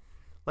 Oh.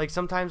 Like,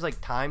 sometimes, like,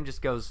 time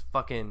just goes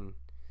fucking...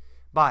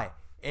 by.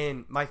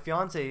 And my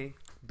fiance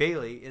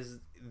Bailey is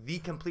the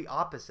complete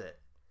opposite.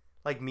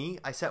 Like me,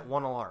 I set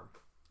one alarm,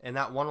 and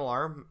that one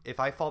alarm, if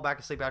I fall back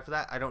asleep after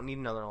that, I don't need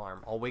another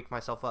alarm. I'll wake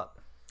myself up.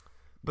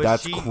 But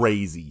that's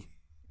crazy.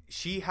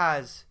 She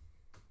has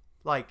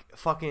like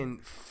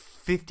fucking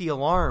 50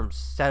 alarms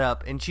set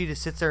up, and she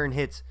just sits there and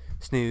hits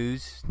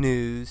snooze,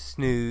 snooze,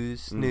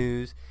 snooze,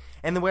 snooze.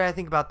 And the way I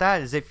think about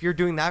that is, if you're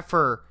doing that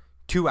for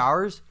 2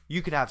 hours,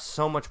 you could have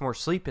so much more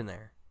sleep in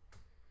there.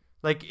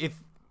 Like,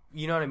 if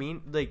you know what I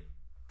mean? Like,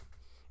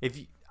 if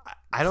you,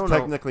 I don't know.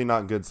 It's technically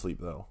not good sleep,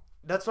 though.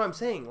 That's what I'm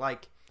saying.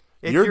 Like,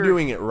 if you're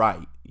doing it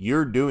right.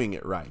 You're doing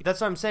it right.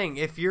 That's what I'm saying.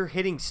 If you're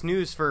hitting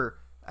snooze for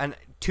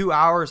 2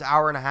 hours,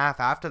 hour and a half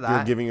after that.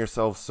 You're giving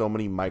yourself so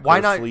many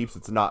micro sleeps.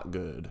 It's not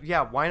good.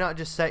 Yeah, why not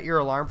just set your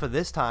alarm for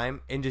this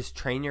time and just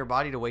train your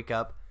body to wake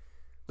up?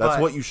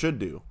 That's what you should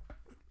do.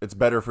 It's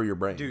better for your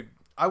brain. Dude,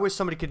 I wish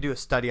somebody could do a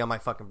study on my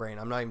fucking brain.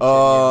 I'm not even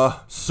shitting you.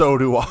 So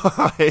do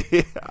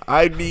I.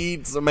 I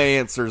need some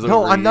answers.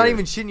 No, I'm not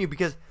even shitting you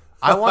because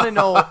I want to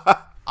know.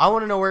 I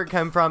want to know where it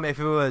came from. If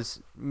it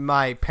was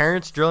my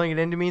parents drilling it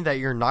into me that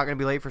you're not going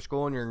to be late for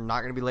school and you're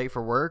not going to be late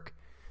for work,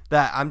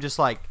 that I'm just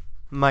like,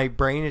 my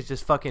brain is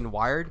just fucking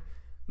wired.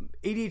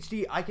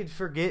 ADHD, I could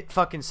forget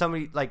fucking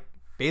somebody like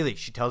Bailey.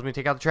 She tells me to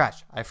take out the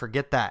trash. I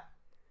forget that.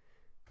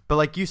 But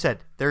like you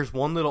said, there's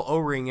one little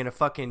O-ring in a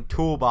fucking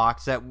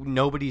toolbox that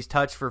nobody's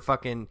touched for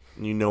fucking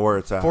you know where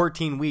it's at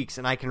 14 weeks,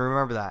 and I can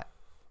remember that.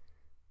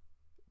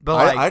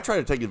 But I try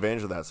to take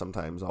advantage of that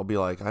sometimes. I'll be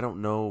like, I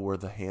don't know where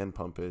the hand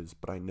pump is,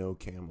 but I know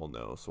Cam will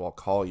know. So I'll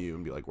call you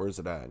and be like, where's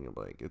it at? And you'll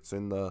be like, it's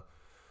on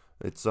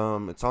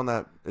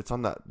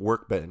that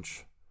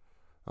workbench.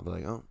 I'll be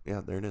like, oh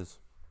yeah, there it is.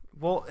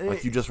 Well,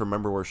 like you just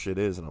remember where shit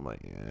is, and I'm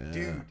like, yeah.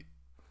 Dude.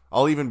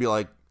 I'll even be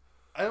like,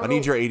 I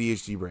need your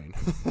ADHD brain.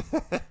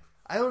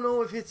 I don't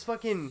know if it's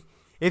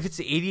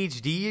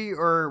ADHD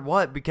or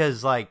what,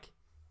 because like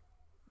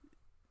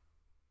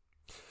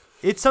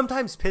it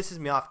sometimes pisses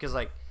me off because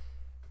like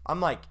I'm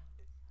like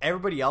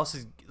everybody else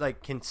is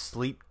like can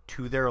sleep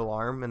to their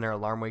alarm and their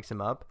alarm wakes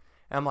them up,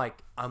 and I'm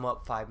like I'm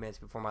up 5 minutes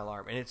before my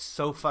alarm, and it's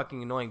so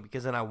fucking annoying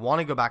because then I want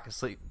to go back to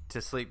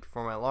sleep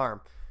before my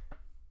alarm,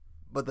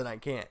 but then I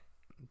can't.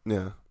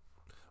 Yeah.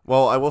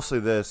 Well, I will say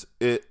this.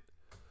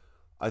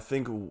 I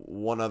think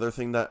one other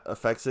thing that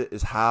affects it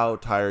is how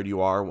tired you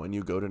are when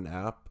you go to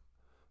nap.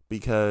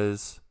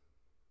 Because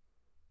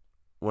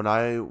when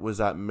I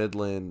was at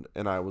Midland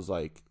and I was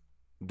like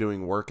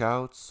doing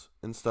workouts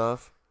and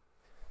stuff,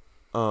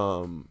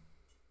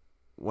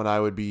 when I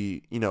would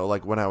be,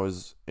 like when I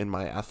was in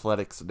my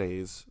athletics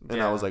days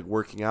and I was like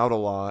working out a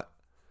lot,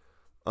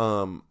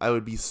 I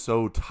would be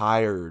so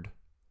tired.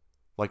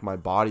 Like my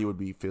body would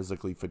be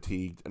physically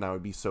fatigued and I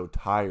would be so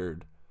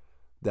tired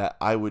that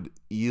I would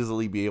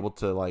easily be able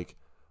to like,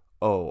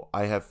 oh,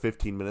 I have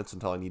 15 minutes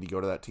until I need to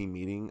go to that team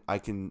meeting. I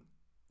can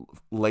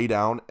lay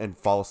down and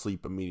fall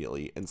asleep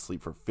immediately and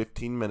sleep for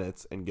 15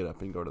 minutes and get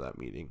up and go to that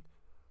meeting.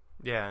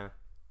 Yeah.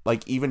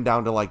 Like even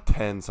down to like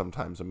 10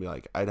 sometimes. I'd be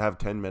like, I'd have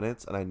 10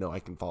 minutes and I know I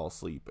can fall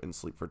asleep and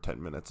sleep for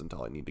 10 minutes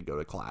until I need to go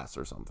to class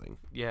or something.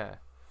 Yeah.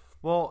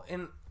 Well,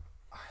 and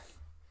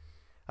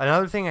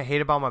another thing I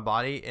hate about my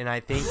body, and I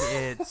think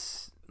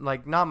it's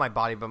like not my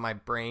body, but my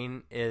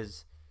brain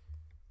is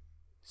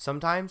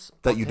sometimes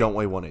that you don't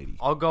weigh 180.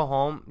 I'll go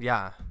home.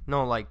 Yeah.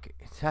 No, like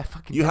that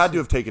fucking. You had to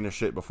have taken a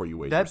shit before you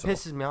weighed yourself. That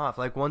pisses me off.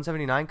 Like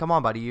 179. Come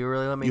on, buddy. You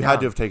really let me down. You had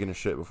to have taken a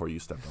shit before you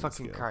stepped on the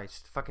scale. Fucking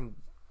Christ. Fucking.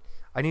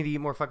 I need to eat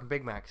more fucking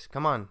Big Macs.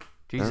 Come on.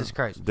 Jesus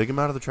Christ. Dig them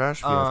out of the trash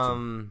if you have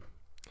to.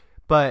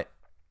 But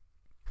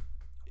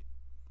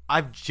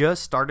I've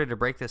just started to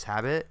break this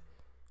habit.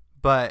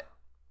 But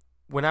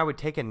when I would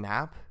take a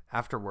nap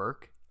after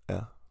work,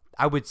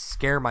 I would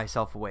scare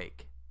myself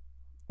awake.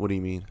 What do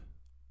you mean?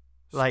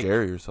 Like,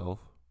 scare yourself?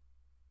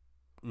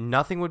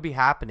 Nothing would be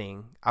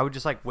happening. I would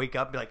just like wake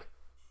up and be like,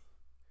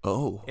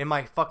 oh. And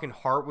my fucking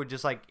heart would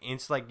just like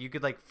you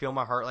could like feel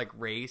my heart like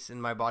race,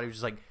 and my body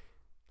was just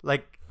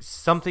like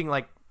something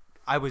like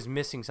I was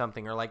missing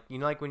something, or like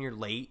like when you're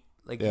late,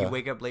 like you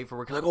wake up late for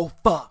work, you're like, oh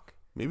fuck.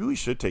 Maybe we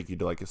should take you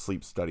to like a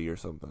sleep study or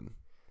something.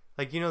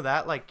 Like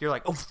that, like you're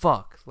like, oh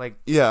fuck, like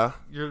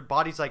your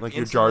body's like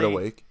you're jarred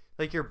awake.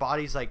 Like your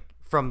body's like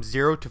from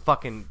 0 to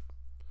fucking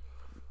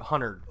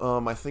 100.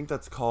 I think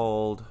that's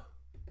called.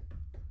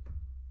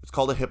 It's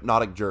called a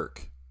hypnotic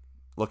jerk.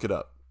 Look it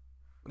up.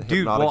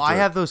 Dude, well, I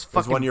have those fucking.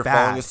 It's when you're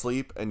falling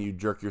asleep and you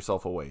jerk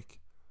yourself awake,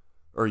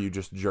 or you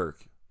just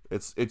jerk.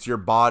 It's your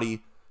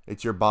body.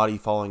 It's your body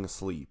falling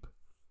asleep.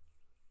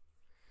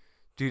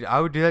 Dude, I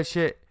would do that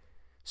shit.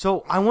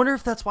 So I wonder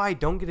if that's why I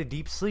don't get a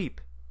deep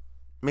sleep.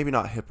 Maybe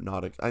not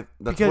hypnotic.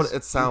 That's what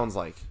it sounds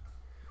like.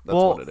 That's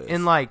well, what it is.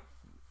 And like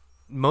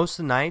most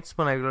of the nights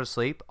when I go to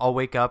sleep, I'll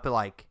wake up at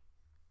like.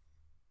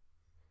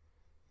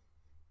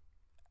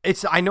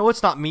 I know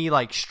it's not me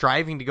like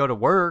striving to go to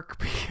work,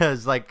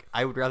 because like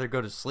I would rather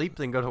go to sleep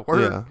than go to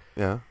work.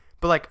 Yeah.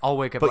 But like I'll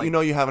wake up. But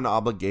you have an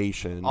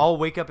obligation. I'll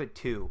wake up at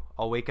 2.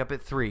 I'll wake up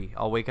at 3.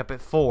 I'll wake up at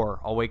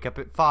 4. I'll wake up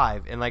at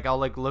 5. And like I'll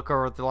like look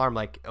over at the alarm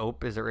like, oh,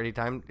 is it ready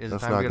time? Is it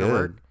time to go to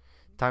work?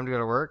 Time to go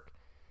to work.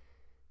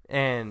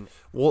 And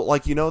well,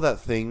 like that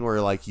thing where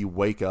like you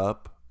wake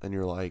up and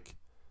you're like,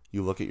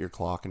 you look at your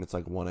clock and it's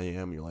like 1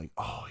 a.m. You're like,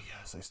 oh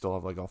yes, I still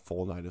have like a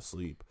full night of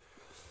sleep.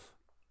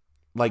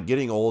 Like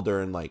getting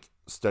older and like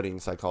studying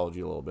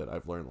psychology a little bit,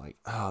 I've learned like,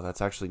 oh,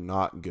 that's actually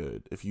not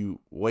good. If you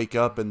wake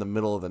up in the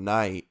middle of the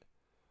night,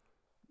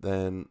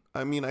 then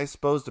I mean, I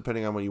suppose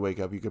depending on when you wake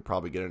up, you could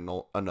probably get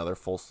another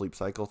full sleep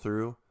cycle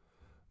through.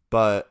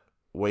 But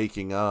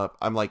waking up,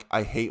 I'm like,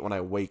 I hate when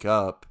I wake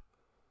up,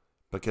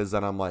 because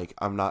then I'm like,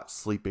 I'm not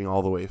sleeping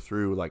all the way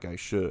through like I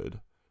should.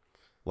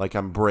 Like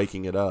I'm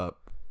breaking it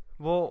up.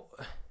 Well,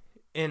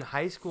 in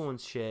high school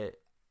and shit,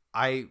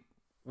 I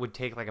would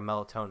take like a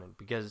melatonin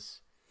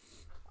because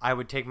I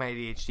would take my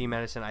ADHD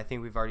medicine. I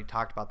think we've already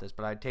talked about this,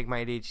 but I'd take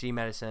my ADHD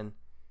medicine,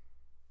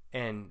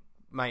 and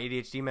my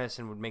ADHD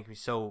medicine would make me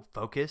so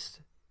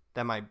focused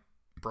that my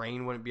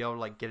brain wouldn't be able to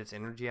like get its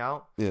energy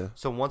out. Yeah.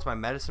 So once my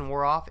medicine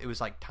wore off, it was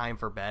like time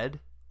for bed.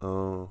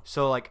 Oh.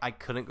 So like I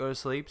couldn't go to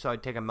sleep, so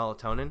I'd take a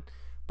melatonin.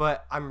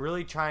 But I'm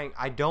really trying.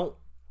 I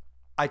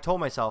told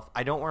myself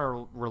I don't want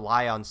to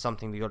rely on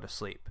something to go to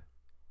sleep.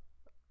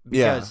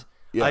 Because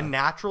a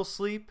natural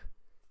sleep,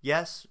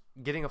 yes,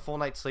 getting a full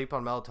night's sleep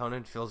on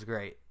melatonin feels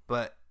great,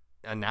 but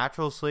a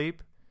natural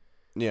sleep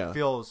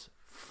feels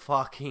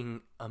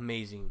fucking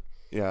amazing.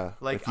 Yeah.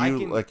 Like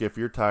if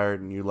you're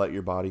tired and you let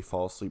your body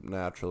fall asleep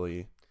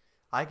naturally.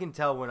 I can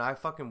tell when I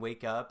fucking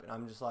wake up and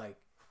I'm just like,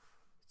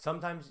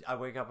 sometimes I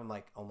wake up and I'm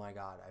like, oh my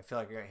God, I feel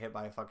like I got hit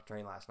by a fucking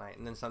train last night.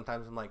 And then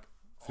sometimes I'm like,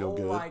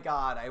 my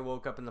God, I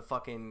woke up in the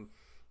fucking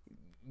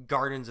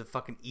gardens of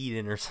fucking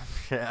Eden or some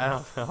shit.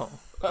 I don't know.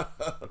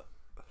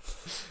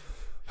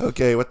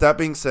 Okay, with that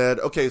being said,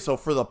 so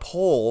for the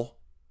poll,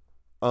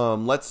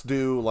 let's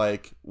do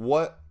like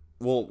what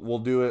we'll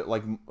do it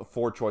like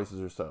 4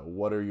 choices or so.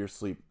 What are your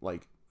sleep,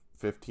 like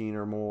 15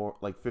 or more,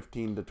 like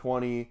 15 to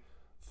 20,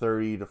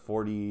 30 to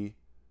 40,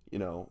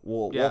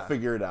 we'll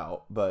figure it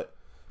out. But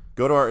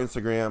go to our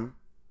Instagram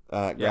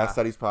at Grass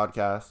Daddies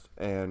Podcast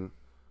and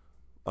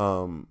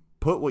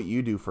put what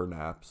you do for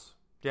naps.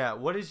 Yeah,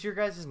 what is your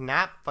guys'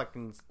 nap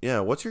fucking...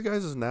 Yeah, what's your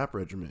guys' nap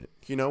regimen?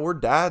 We're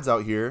dads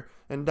out here,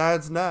 and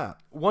dads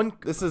nap.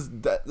 This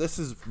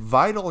is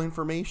vital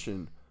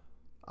information.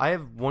 I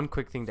have one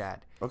quick thing to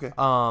add. Okay.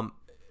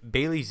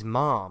 Bailey's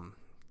mom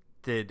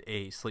did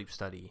a sleep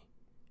study,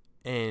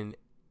 and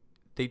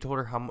they told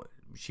her how much...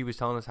 She was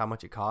telling us how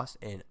much it cost,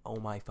 and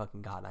oh my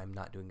fucking God, I'm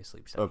not doing a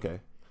sleep study. Okay.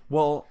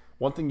 Well,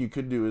 one thing you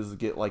could do is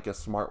get like a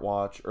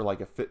smartwatch or like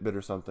a Fitbit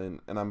or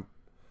something, and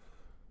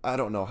I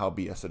don't know how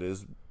BS it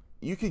is.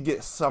 You could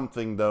get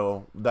something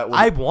though that would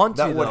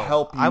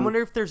help you. I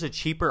wonder if there's a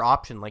cheaper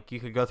option, like you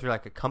could go through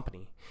like a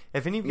company.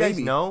 If any of you guys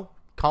know,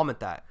 comment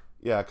that.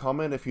 Yeah,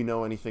 comment if you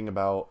know anything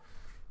about.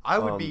 I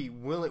would be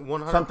willing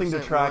 100% something to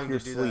track your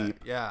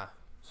sleep. That. Yeah.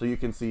 So you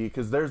can see,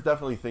 because there's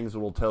definitely things that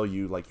will tell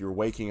you like your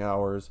waking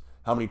hours,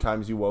 how many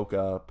times you woke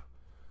up.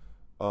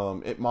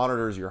 It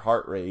monitors your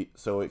heart rate,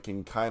 so it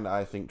can kind of,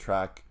 I think,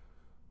 track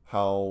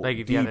how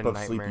deep of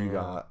sleep you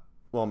got.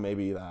 Well,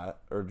 maybe that,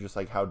 or just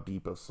like how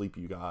deep of sleep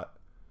you got.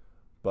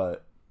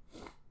 But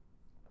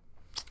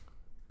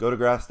go to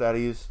Grass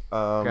Daddies.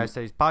 Grass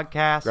Daddies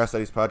Podcast. Grass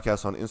Daddies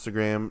Podcast on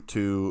Instagram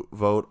to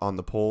vote on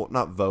the poll.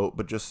 Not vote,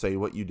 but just say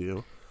what you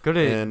do. Go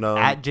to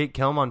at Jake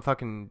Kilm on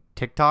fucking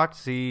TikTok.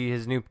 See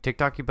his new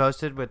TikTok he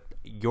posted with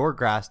your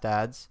Grass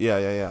Dads.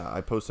 Yeah.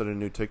 I posted a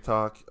new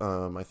TikTok.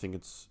 I think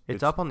it's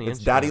up on the Instagram. It's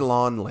Daddy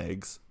Lawn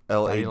Legs.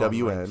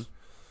 LAWN.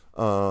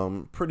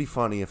 Pretty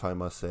funny, if I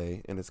must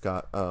say. And it's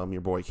got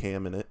your boy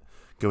Cam in it.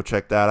 Go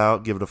check that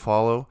out. Give it a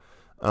follow.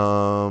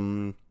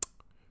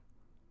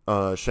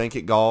 Shank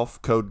It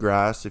Golf, code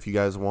GRASS if you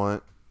guys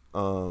want.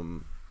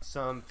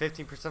 Some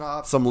 15%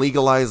 off. Some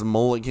legalized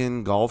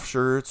mulligan golf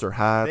shirts or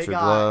hats or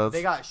gloves.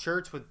 They got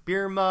shirts with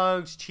beer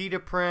mugs,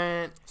 cheetah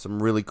print.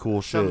 Some really cool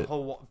shit.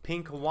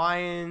 Pink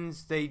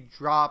Hawaiians. They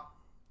drop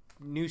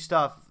new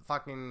stuff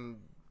fucking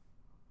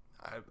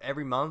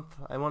every month,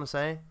 I want to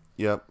say.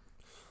 Yep.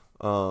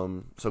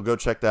 So go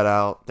check that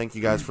out. Thank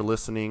you guys for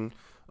listening.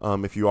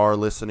 If you are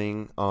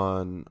listening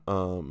on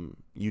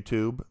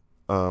YouTube,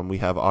 we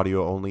have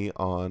audio only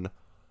on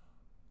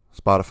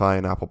Spotify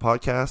and Apple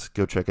Podcasts.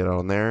 Go check it out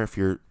on there. If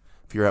you're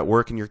at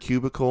work in your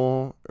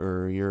cubicle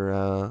or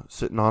you're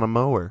sitting on a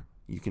mower,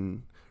 you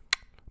can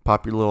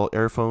pop your little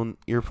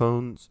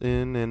earphones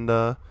in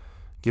and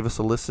give us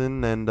a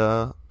listen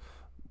and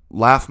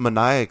laugh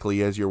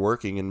maniacally as you're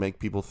working and make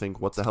people think,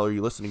 what the hell are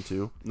you listening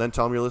to? And then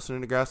tell them you're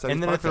listening to Grass Daddies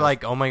And then Podcast. if they're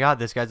like, oh my God,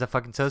 this guy's a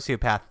fucking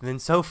sociopath, then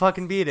so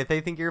fucking be it. If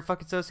they think you're a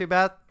fucking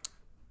sociopath,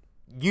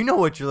 you know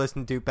what you're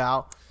listening to,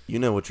 pal. You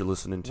know what you're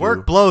listening to.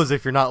 Work blows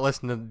if you're not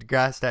listening to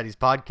Grass Daddies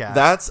Podcast.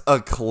 That's a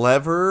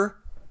clever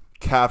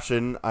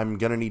caption. I'm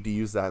going to need to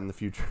use that in the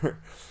future.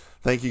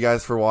 Thank you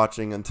guys for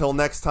watching. Until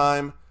next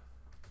time,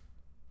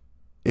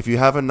 if you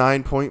have a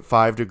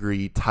 9.5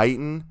 degree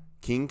Titan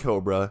King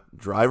Cobra,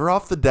 drive her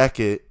off the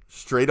decket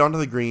straight onto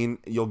the green.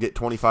 You'll get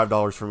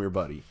 $25 from your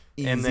buddy.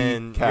 Easy and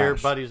then cash. Your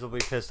buddies will be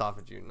pissed off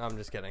at you. No, I'm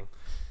just kidding.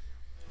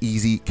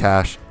 Easy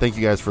cash. Thank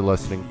you guys for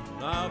listening.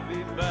 I'll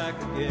be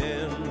back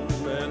again.